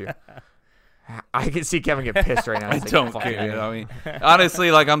going to hurt you. I can see Kevin get pissed right now. I He's like, don't "Fuck care. you." I mean,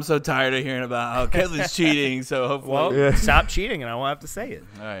 honestly, like I'm so tired of hearing about how Kevin's cheating. So hopefully, Well, Yeah. stop cheating, and I won't have to say it.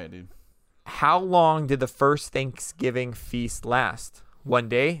 all right, dude. How long did the first Thanksgiving feast last? 1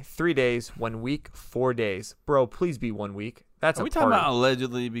 day, 3 days, 1 week, 4 days. Bro, please be 1 week. That's Are a we talking party. about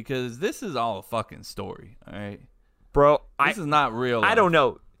allegedly? Because this is all a fucking story. All right, Bro, this is not real. I don't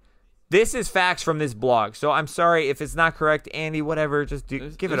know. This is facts from this blog. So I'm sorry if it's not correct, Andy, whatever. Just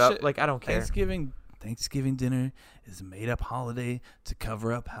give it up. Like, I don't care. Thanksgiving dinner is a made-up holiday to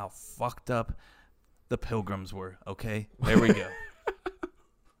cover up how fucked up the Pilgrims were. Okay, there we go.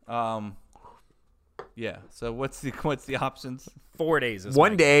 Yeah. So what's the options? 4 days is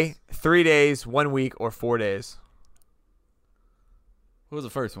 1 my day, guess. 3 days, 1 week, or 4 days. What was the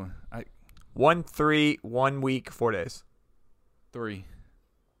first one? 1, 3, 1 week, 4 days. 3.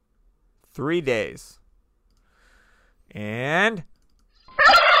 3 days. And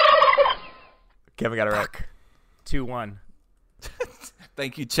Kevin got it right. 2-1.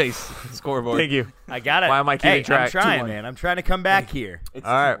 Thank you, Chase. Scoreboard. Thank you. I got it. Why am I keeping hey, track? I'm trying, 2-1. man. I'm trying to come back here. It's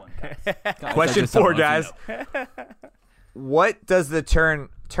All right. 2-1, guys. Question Just 4, don't know guys. if you know. What does the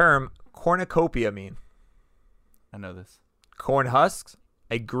term cornucopia mean? I know this. Corn husks,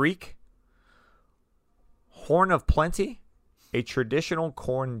 a Greek, horn of plenty, a traditional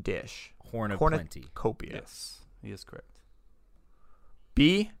corn dish. Horn of plenty. Cornucopia. Yes, he is correct.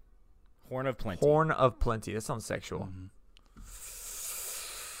 B, Horn of plenty. horn of plenty. That sounds sexual. Mhm.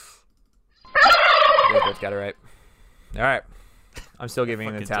 You guys both got it right. All right. I'm still giving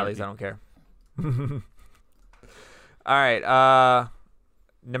you the Fucking tallies. turkey. I don't care. All right.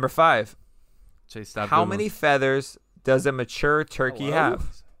 Number 5. Chase, stop. How Googling. many feathers does a mature turkey Hello?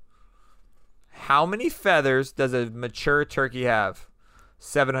 have? How many feathers does a mature turkey have?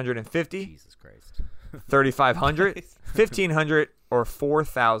 750, Jesus Christ. 3,500, 1,500, or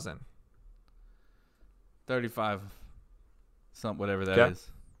 4,000? 35. Whatever that Okay.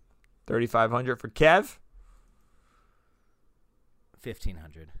 is. 3,500 for Kev,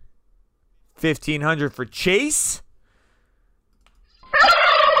 1,500. 1,500 for Chase.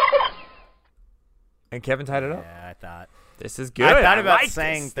 And Kevin tied it up. Yeah, I thought. This is good. I thought about like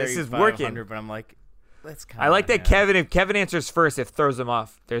saying this is working. 3,500, but I'm like, let's come I like on that now. Kevin. If Kevin answers first, it throws him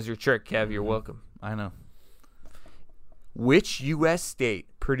off. There's your trick, Kev. You're welcome. I know. Which U.S. state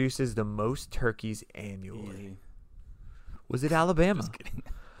produces the most turkeys annually? Easy. Was it Alabama? Just kidding.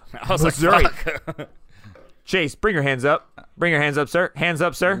 I was Missouri. like, fuck. Chase, bring your hands up. Bring your hands up, sir. Hands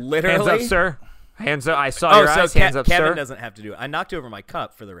up, sir. Hands Literally? up, sir. Hands up. I saw your eyes. Hands up, Kevin sir. doesn't have to do it. I knocked over my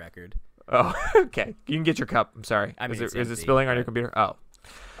cup for the record. Oh, okay. You can get your cup. I'm sorry. I mean, is it's it empty, spilling on your but- computer? Oh.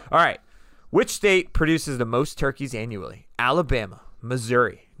 All right. Which state produces the most turkeys annually? Alabama,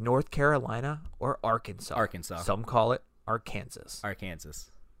 Missouri, North Carolina, or Arkansas? Arkansas. Some call it Arkansas. Arkansas.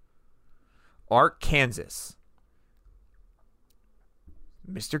 Arkansas.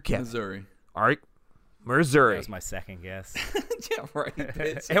 Mr. Kevin. Missouri. Missouri. That was my second guess. Yeah, right.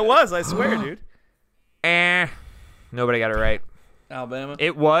 bitch. It was, I swear, dude. Nobody got it right. Alabama.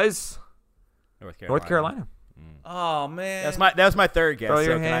 It was North North Carolina. Oh man. That was my third guess. Throw So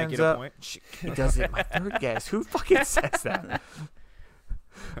your can I hands get a up. point? He does it. My third guess. Who fucking says that?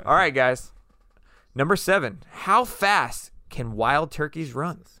 All right, guys. Number 7. How fast can wild turkeys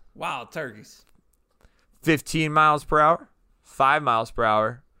run? Wild turkeys. 15 miles per hour, 5 miles per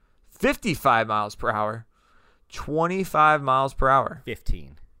hour, 55 miles per hour, 25 miles per hour.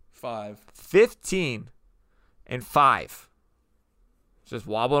 15. 5. 15 and 5. Just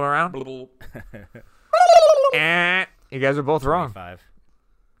wobbling around. You guys are both wrong. 5.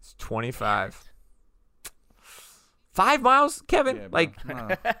 It's 25. 5 miles, Kevin? Yeah, bro. Like,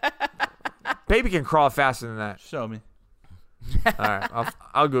 Nah, baby can crawl faster than that. show me. All right,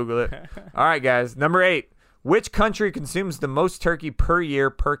 I'll Google it. All right, guys. Number 8. Which country consumes the most turkey per year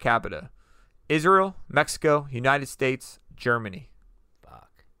per capita? Israel, Mexico, United States, Germany.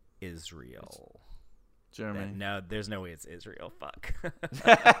 Fuck. Israel. Germany. No, there's no way it's Israel. Fuck.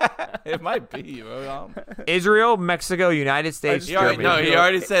 It might be, bro. Israel, Mexico, United States, He already, Germany. no, he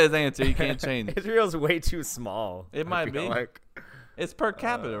already said his answer. You can't change it. Israel's way too small. It I might feel be. like. It's per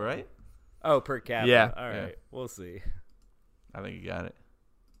capita, right? Oh, per capita. Yeah. All right. Yeah. We'll see. I think you got it.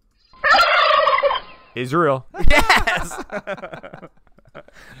 Israel. Yes.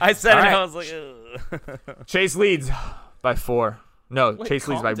 I said All it. right. I was like, ugh. Chase leads by 4. No, Wait, Chase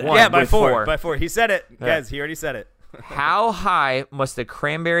leads by calm down. 1. Yeah, by with 4. By 4. He said it. Yeah. Guys, he already said it. How high must a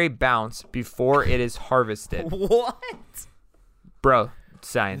cranberry bounce before it is harvested? What? Bro,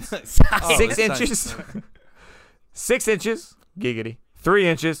 science. Oh, 6 it's inches. 6 inches, giggity. 3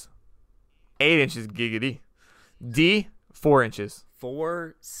 inches, 8 inches, giggity. D, 4 inches.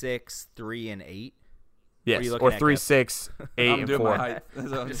 4, 6, 3, and 8. Yes, you looking or at, 3, Kev? 6, 8, I'm and doing 4. my height. That's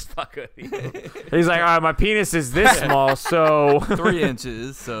what I'm Just fuck with you. He's like, all right, my penis is this small, so 3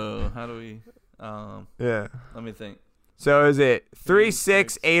 inches. So how do we? yeah. Let me think. So is it 3,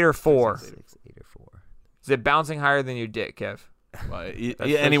 6, 8, or 4? 6, 8, or 4. Is it bouncing higher than your dick, Kev? Well, That's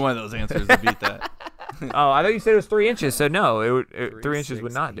any one of those answers would beat that. Oh, I thought you said it was 3 inches. So no, it would 3 3, inches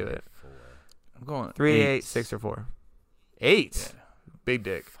would 6, not do 8, it. 4. I'm going 3, 8, 6, or 4. 8. Yeah. Big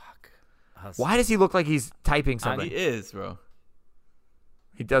dick. Fuck. I was- Why does he look like he's typing He something? is, bro.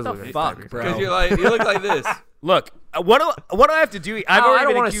 He does What look the like he's fuck, typing bro? Because you look like this. Look, what do I have to do? I've Oh, I already don't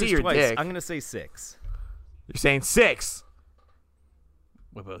been wanna accused see your twice. dick. I'm gonna say 6. You're saying 6.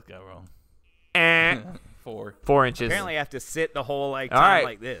 We both got wrong. 4 4. inches. Apparently, I have to sit the whole like All time right.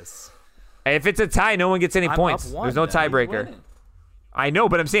 like this. If it's a tie, no one gets any I'm points. up 1 There's no then. tiebreaker. I know,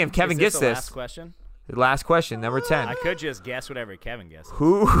 but I'm saying if Kevin Is gets the this. last question. Last question, number 10. I could just guess whatever Kevin guesses.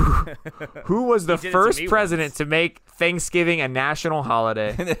 Who was the He did it to first me president once. to make Thanksgiving a national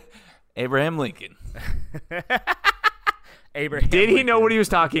holiday? Abraham Lincoln. Abraham. Did he know Lincoln. what he was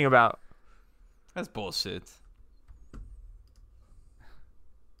talking about? That's bullshit.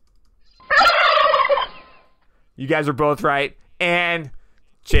 You guys are both right, and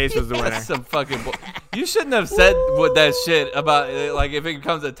Chase was the winner. That's some fucking. You shouldn't have said what that shit about. Like, if it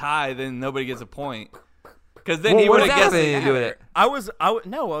becomes a tie, then nobody gets a point. Because then Well, he what would does have that have guessed anything it. to do with it? I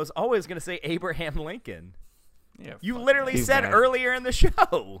was always gonna say Abraham Lincoln. Yeah, You fuck literally He's said mad. earlier in the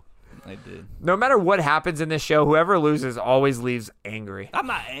show. I did. No matter what happens in this show, whoever loses always leaves angry. I'm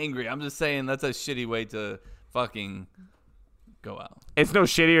not angry. I'm just saying that's a shitty way to fucking go out. It's no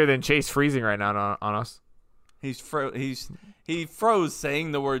shittier than Chase freezing right now on us. He froze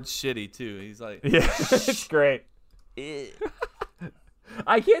saying the word shitty too. He's like, Yeah, it's great.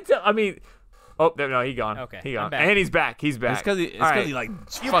 I can't tell. I mean, oh no, he gone. Okay, he I'm gone, back. and he's back. He's back. it's because All right. he like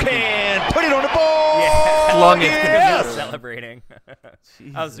fucking And put it on the board. flung his I computer. was celebrating.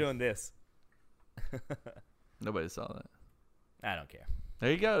 I was doing this. Nobody saw that. I don't care.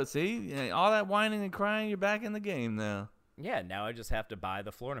 There you go. See, yeah, all that whining and crying, you're back in the game now. Yeah, now I just have to buy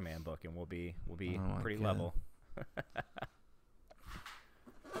the Florida Man book, and we'll be Oh my pretty God. level.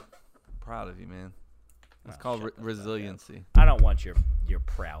 Proud of you, man. It's Oh, called shut the fuck up. resiliency. I don't want your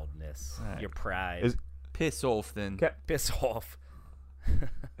proudness, All right. your pride. Is- Piss off then. Piss off.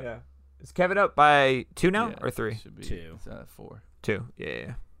 Yeah. Is Kevin up by 2 now Yeah, or 3? Should be 2. It's, 4. 2.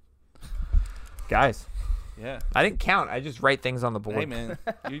 Yeah. Guys, Yeah. I didn't count. I just write things on the board. Hey man,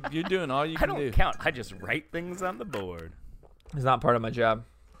 you're doing all you I can don't do. count. I just write things on the board. It's not part of my job.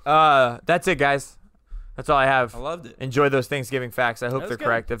 That's it, guys. That's all I have. I loved it. Enjoy those Thanksgiving facts. I hope That was they're good.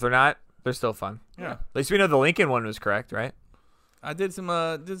 correct. If they're not, they're still fun. Yeah. At least we know the Lincoln one was correct, right? I did some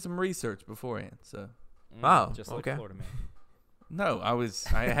research beforehand. So Oh, just like okay. Florida Man. no,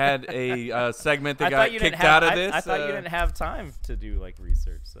 I had a segment that I got thought you didn't kicked have. out of this. I thought you didn't have time to do like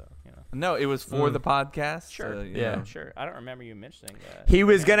research, so you know. No, it was for the podcast. Sure. so, you Yeah. know, Sure. I don't remember you mentioning that. He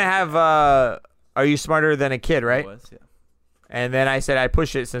was going to have Are You Smarter Than a Kid, it right? was, yeah. And then I said I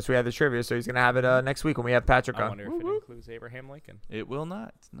push it since we had the trivia, so he's going to have it next week when we have Patrick I on. wonder if it includes Abraham Lincoln. It will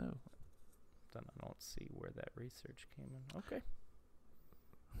not. No. Then I don't see where that research came in. Okay.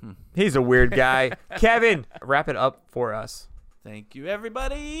 He's a weird guy. Kevin, wrap it up for us. Thank you,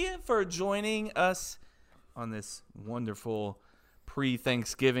 everybody, for joining us on this wonderful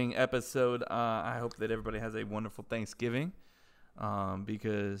pre-Thanksgiving episode. I hope that everybody has a wonderful Thanksgiving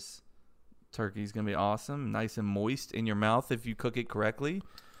because turkey's going to be awesome, nice and moist in your mouth if you cook it correctly.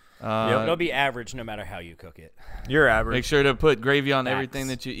 It'll be average no matter how you cook it. You're average. Make sure to put gravy on Facts. everything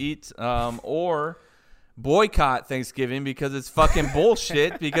that you eat, or boycott Thanksgiving because it's fucking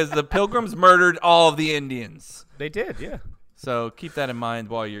bullshit because the Pilgrims murdered all of the Indians. They did, yeah. So keep that in mind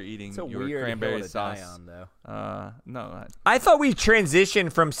while you're eating It's a your weird cranberry hill to sauce. die on, though. No, I thought we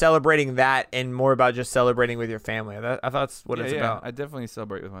transitioned from celebrating that and more about just celebrating with your family. I thought that's what it's about. I definitely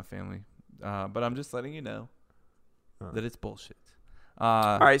celebrate with my family, but I'm just letting you know that it's bullshit.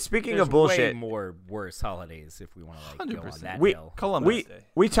 All right, speaking There's of bullshit, way more worse holidays if we want to go on 100%. that we hill. Columbus Day.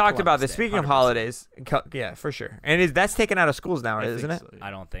 we talked about this. Day, Speaking of 100%. holidays, yeah, for sure. And that's taken out of schools now, I isn't think it? so, yeah.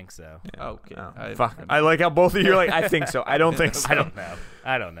 I don't think so. Okay. Oh, fuck. I like how both of you are like, I think so. I don't think so.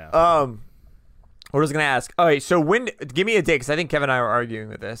 I don't know. What was I gonna ask? All right, so when? Give me a date because I think Kevin and I were arguing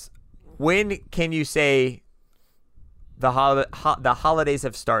with this. When can you say the holidays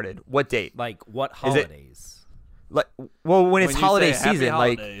have started? What date? Like, what it- holidays? Like, well, when it's you holiday say happy season,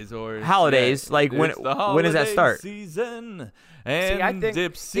 holidays, or holidays, like, when- it's the when does that holiday start? Season and I think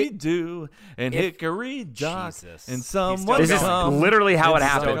Dipsy Doo and if- Hickory Dock Jesus. and He's someone still this is come literally how it and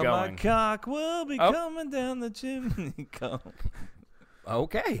happened. suck on my Going. cock will be Oh. coming down the chimney. Come.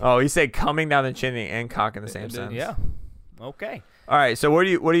 Okay. Oh, you said coming down the chimney and cock in the same sentence. Yeah. Okay. All right. So what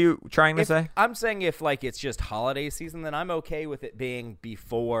are you trying to say? I'm saying if like it's just holiday season, then I'm okay with it being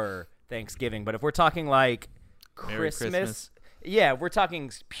before Thanksgiving. But if we're talking like Merry Christmas. yeah, we're talking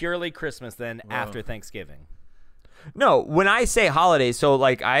purely Christmas, then after Thanksgiving. No, when I say holidays, so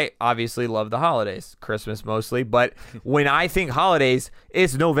like I obviously love the holidays, Christmas mostly, but when I think holidays,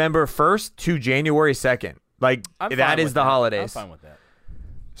 it's November 1st to January 2nd. Like I'm that fine is with the that. holidays. I'm fine with that.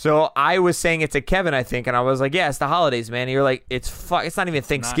 So I was saying it to Kevin, I think, and I was like, "Yeah, it's the holidays, man." And you're like, "It's not even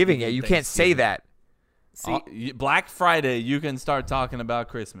Thanksgiving yet. even You can't say Thanksgiving. that." See, Black Friday, you can start talking about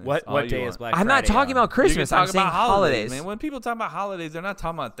Christmas. what all you day want. is Black I'm not Friday talking on? about Christmas. You can I'm talk saying about holidays. man. When people talk about holidays, they're not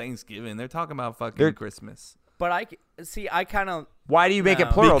talking about Thanksgiving. They're talking about fucking They're- Christmas. But I kind of Why do you make it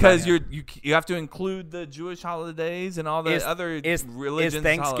No. plural? Because then? you have to include the Jewish holidays and all the other is religions.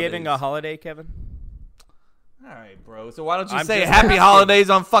 Thanksgiving holidays. a holiday, Kevin? All right, bro. So why don't you I'm say just Happy asking. Holidays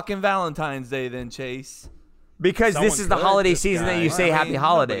on fucking Valentine's Day then, Chase? because someone this is the could, holiday this season guy. that you say I Happy mean,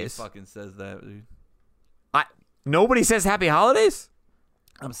 Holidays. Nobody fucking says that, dude. Nobody says Happy Holidays.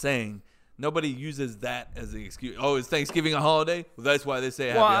 I'm saying nobody uses that as the excuse. Oh, is Thanksgiving a holiday? Well, that's why they say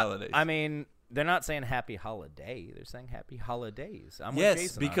Happy Well, Holidays. I mean, they're not saying Happy Holiday. They're saying Happy Holidays. I'm with yes,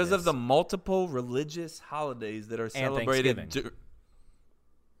 Jason on because of this. the multiple religious holidays that are celebrated. Thanksgiving.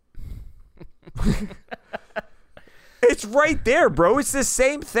 It's right there, bro. It's the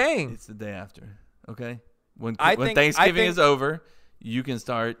same thing. It's the day after. Okay, when I when think- Thanksgiving I is think- over, you can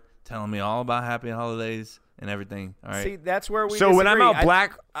start telling me all about Happy Holidays and everything. All right. See, that's where we So when I'm disagree. out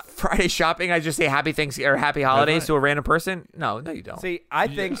Black Friday shopping, I just say Happy Thanksgiving or Happy Holidays right. to a random person. No, you don't. See, I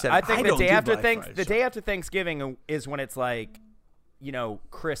think said, I think I the don't day do after Black Friday the day after Thanksgiving is when it's like,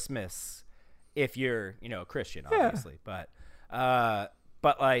 Christmas, if you're a Christian, obviously. But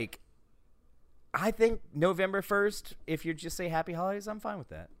like, I think November 1st, if you just say Happy Holidays, I'm fine with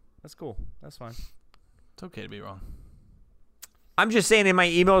that. That's cool. That's fine. It's okay to be wrong. I'm just saying in my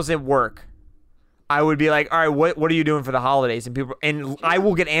emails at work, I would be like, all right, what are you doing for the holidays? And I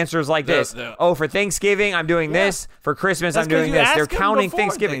will get answers like this. Oh, for Thanksgiving, I'm doing this. For Christmas, That's I'm doing 'cause you this. ask They're them counting before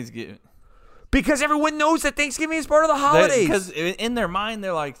Thanksgiving. Because everyone knows that Thanksgiving is part of the holidays. Because in their mind,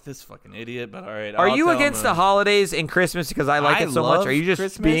 they're like, this fucking idiot, but all right. Are I'll you tell against them. the holidays and Christmas because I like it so much? love Are you just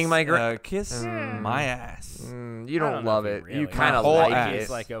Christmas, being like, kiss my ass? you don't know love if it. really You like kind of My whole like ass. it. It's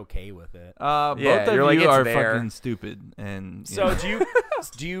like okay with it. Yeah, Both of you're like, you it's are there. fucking stupid. And you So know.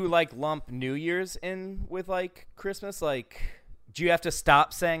 do you like lump New Year's in with like Christmas? Like, do you have to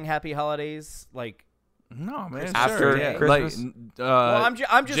stop saying Happy Holidays? Like, No, man. After sure, yeah. Christmas? Like, well, I'm just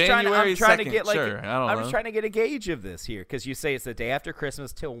trying to January get 2nd, like sure, I don't I'm know. just trying to get a gauge of this here because you say it's the day after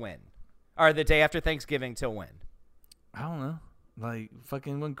Christmas till when, or the day after Thanksgiving till when? I don't know. Like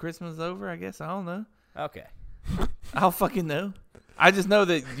fucking when Christmas is over, I guess. I don't know. Okay. I'll fucking know. I just know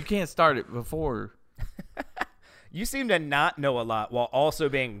that you can't start it before. You seem to not know a lot while also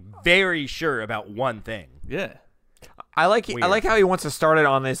being very sure about one thing. Yeah. I like how he wants to start it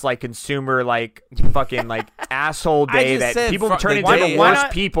on this like consumer like fucking like asshole day just that said people fr- turn the into day- the why worst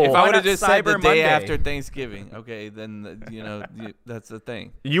not- people. If I would have not just said the Cyber day Monday? after Thanksgiving, okay, then that's the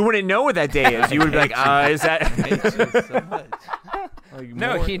thing. You wouldn't know what that day is. You would be like, is I that? hate you so much. Like,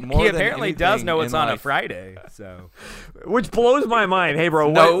 No, more- he more than apparently does anything know it's in on a life. Friday. So Which blows my mind. Hey,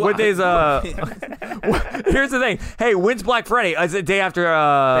 bro, No, what day's Here's the thing. Hey, when's Black Friday? Is it day after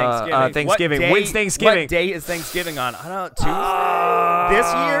Thanksgiving? When's Thanksgiving? What day is Thanksgiving on? I don't know. Tuesday. This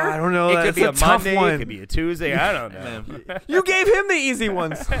year? I don't know. It could be a That's a tough Monday. one. It could be a Tuesday. I don't know. Man, You gave him the easy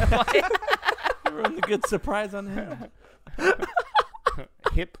ones. you ruined the good surprise on him.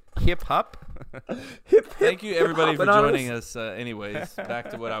 Hip hop. Thank you, everybody, for Bananas. joining us. Anyways, back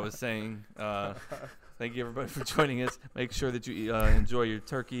to what I was saying. Thank you, everybody, for joining us. Make sure that you enjoy your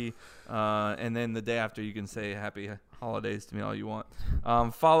turkey. And then the day after, you can say happy holidays to me all you want.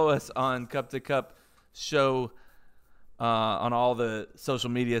 Follow us on Cup to Cup Show on all the social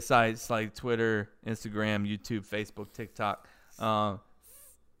media sites like Twitter, Instagram, YouTube, Facebook, TikTok.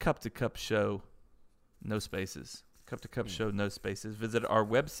 Cup to Cup Show, no spaces. Cup to Cup Show, no spaces. Visit our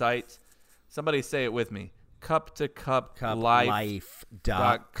website. Somebody say it with me.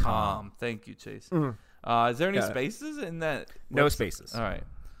 CupToCupLife.com. Thank you, Chase. Is there any Got it. spaces in that? No website? spaces. All right.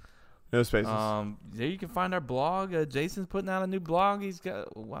 No spaces. There you can find our blog. Jason's putting out a new blog. He's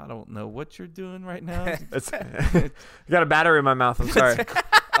got. Well, I don't know what you're doing right now. I got a battery in my mouth. I'm sorry.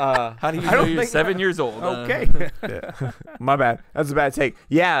 How do you know you're 7 years old? Okay. My bad. That's a bad take.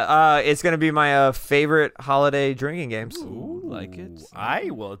 Yeah, it's gonna be my favorite holiday drinking games. Ooh, like it. I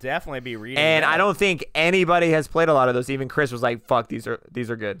will definitely be reading. And that. I don't think anybody has played a lot of those. Even Chris was like, "Fuck, these are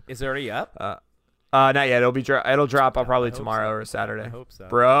good." Is it already up? Not yet. It'll drop. Probably hope tomorrow so. or Saturday. I hope so.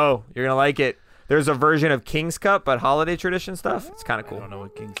 Bro, you're gonna like it. There's a version of King's Cup, but holiday tradition stuff. It's kind of I cool. don't know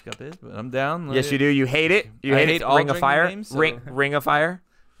what King's Cup is, but I'm down. Yes, you do. You hate it. You I hate, hate it. all Ring of drinking Fire. games, so- Ring of Fire.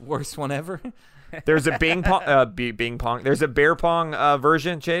 Worst one ever. There's a Bing pong. There's a beer pong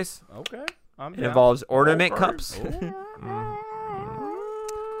version. Chase. Okay. I'm It down. involves ornament cups.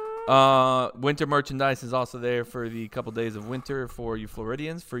 Winter merchandise is also there for the couple days of winter for you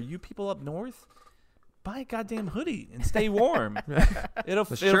Floridians. For you people up north, buy a goddamn hoodie and stay warm. it'll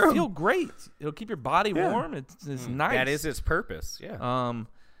true. feel great. It'll keep your body warm. It's nice. That is its purpose. Yeah.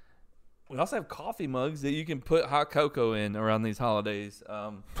 We also have coffee mugs that you can put hot cocoa in around these holidays.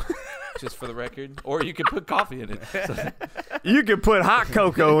 Just for the record, or you can put coffee in it. So, You could put hot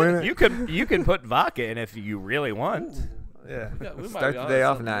cocoa in it. You can put vodka in if you really want. Yeah. we might Start be the onto day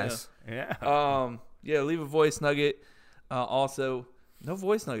off something, nice. Yeah. yeah. Leave a voice nugget. Also, no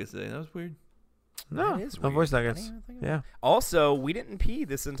voice nuggets today. That was weird. No, That is no weird. voice I didn't nuggets. even think of Yeah, Also, we didn't pee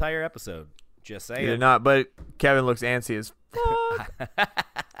this entire episode. Just you saying. did not. But Kevin looks antsy as.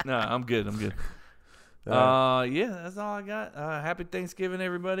 No, I'm good. I'm good. Yeah, that's all I got. Happy Thanksgiving,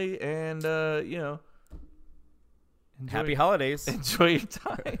 everybody, and enjoy, Happy holidays. enjoy your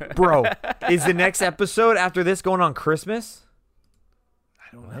time. Bro, is the next episode after this going on Christmas?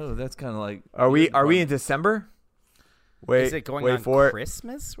 I don't know. That's kind of like. Are we in December? Wait, Is it going wait on for it.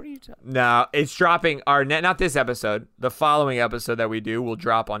 Christmas? What are you talking? No, it's dropping. Not this episode. The following episode that we do will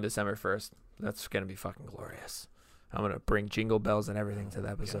drop on December 1st. That's gonna be fucking glorious. I'm gonna bring jingle bells and everything to the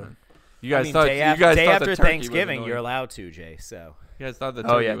episode. You guys I mean, thought day you after, guys day thought after the turkey was Thanksgiving, annoying. you're allowed to, Jay. So You guys thought the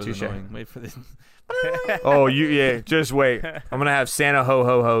Oh, turkey yeah, was touche. annoying. Wait for this. Oh, just wait. I'm gonna have Santa ho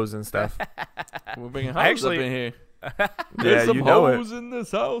ho hos and stuff. We're bringing I hoes up actually- in here. Yeah, There's some you know it. hoes in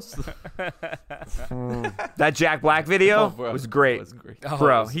this house. That Jack Black video Oh, bro, was great. It was great. Oh,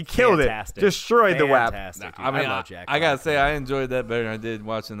 Bro, it was he killed fantastic. it. Destroyed the WAP. Fantastic, dude. I mean, love Jack I gotta Black, say, man. I enjoyed that better than I did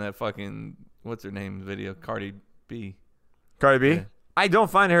watching that fucking what's her name video, Cardi B. Cardi B? Yeah. I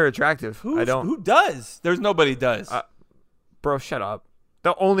don't find her attractive. I don't. Who does? There's nobody does. Bro, shut up.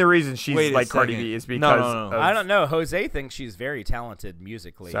 The only reason she's Wait a like Cardi second. B is No, because no. of- I don't know. Jose thinks she's very talented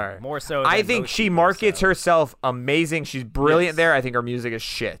musically. Sorry. More so. I than think most she people, markets so. herself amazing. She's brilliant Yes. there. I think her music is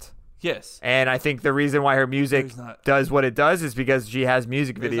shit. yes. And I think the reason why her music There's not- does what it does is because she has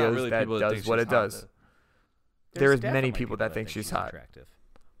music There's not videos really that people that does think what she's it hot, does. though. There's many definitely people that think she's hot. attractive.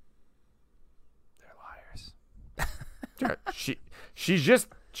 They're liars. She's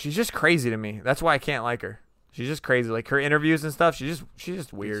just crazy to me. That's why I can't like her. She's just crazy. Like her interviews and stuff, she's just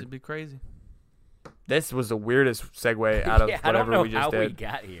It weird. should be crazy. This was the weirdest segue out of Yeah, I don't whatever know we just how we did.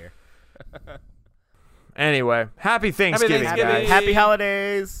 got here. Anyway, happy Thanksgiving, Thanksgiving. guys. Happy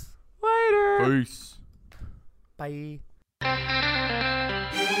holidays. Later. Peace. Bye.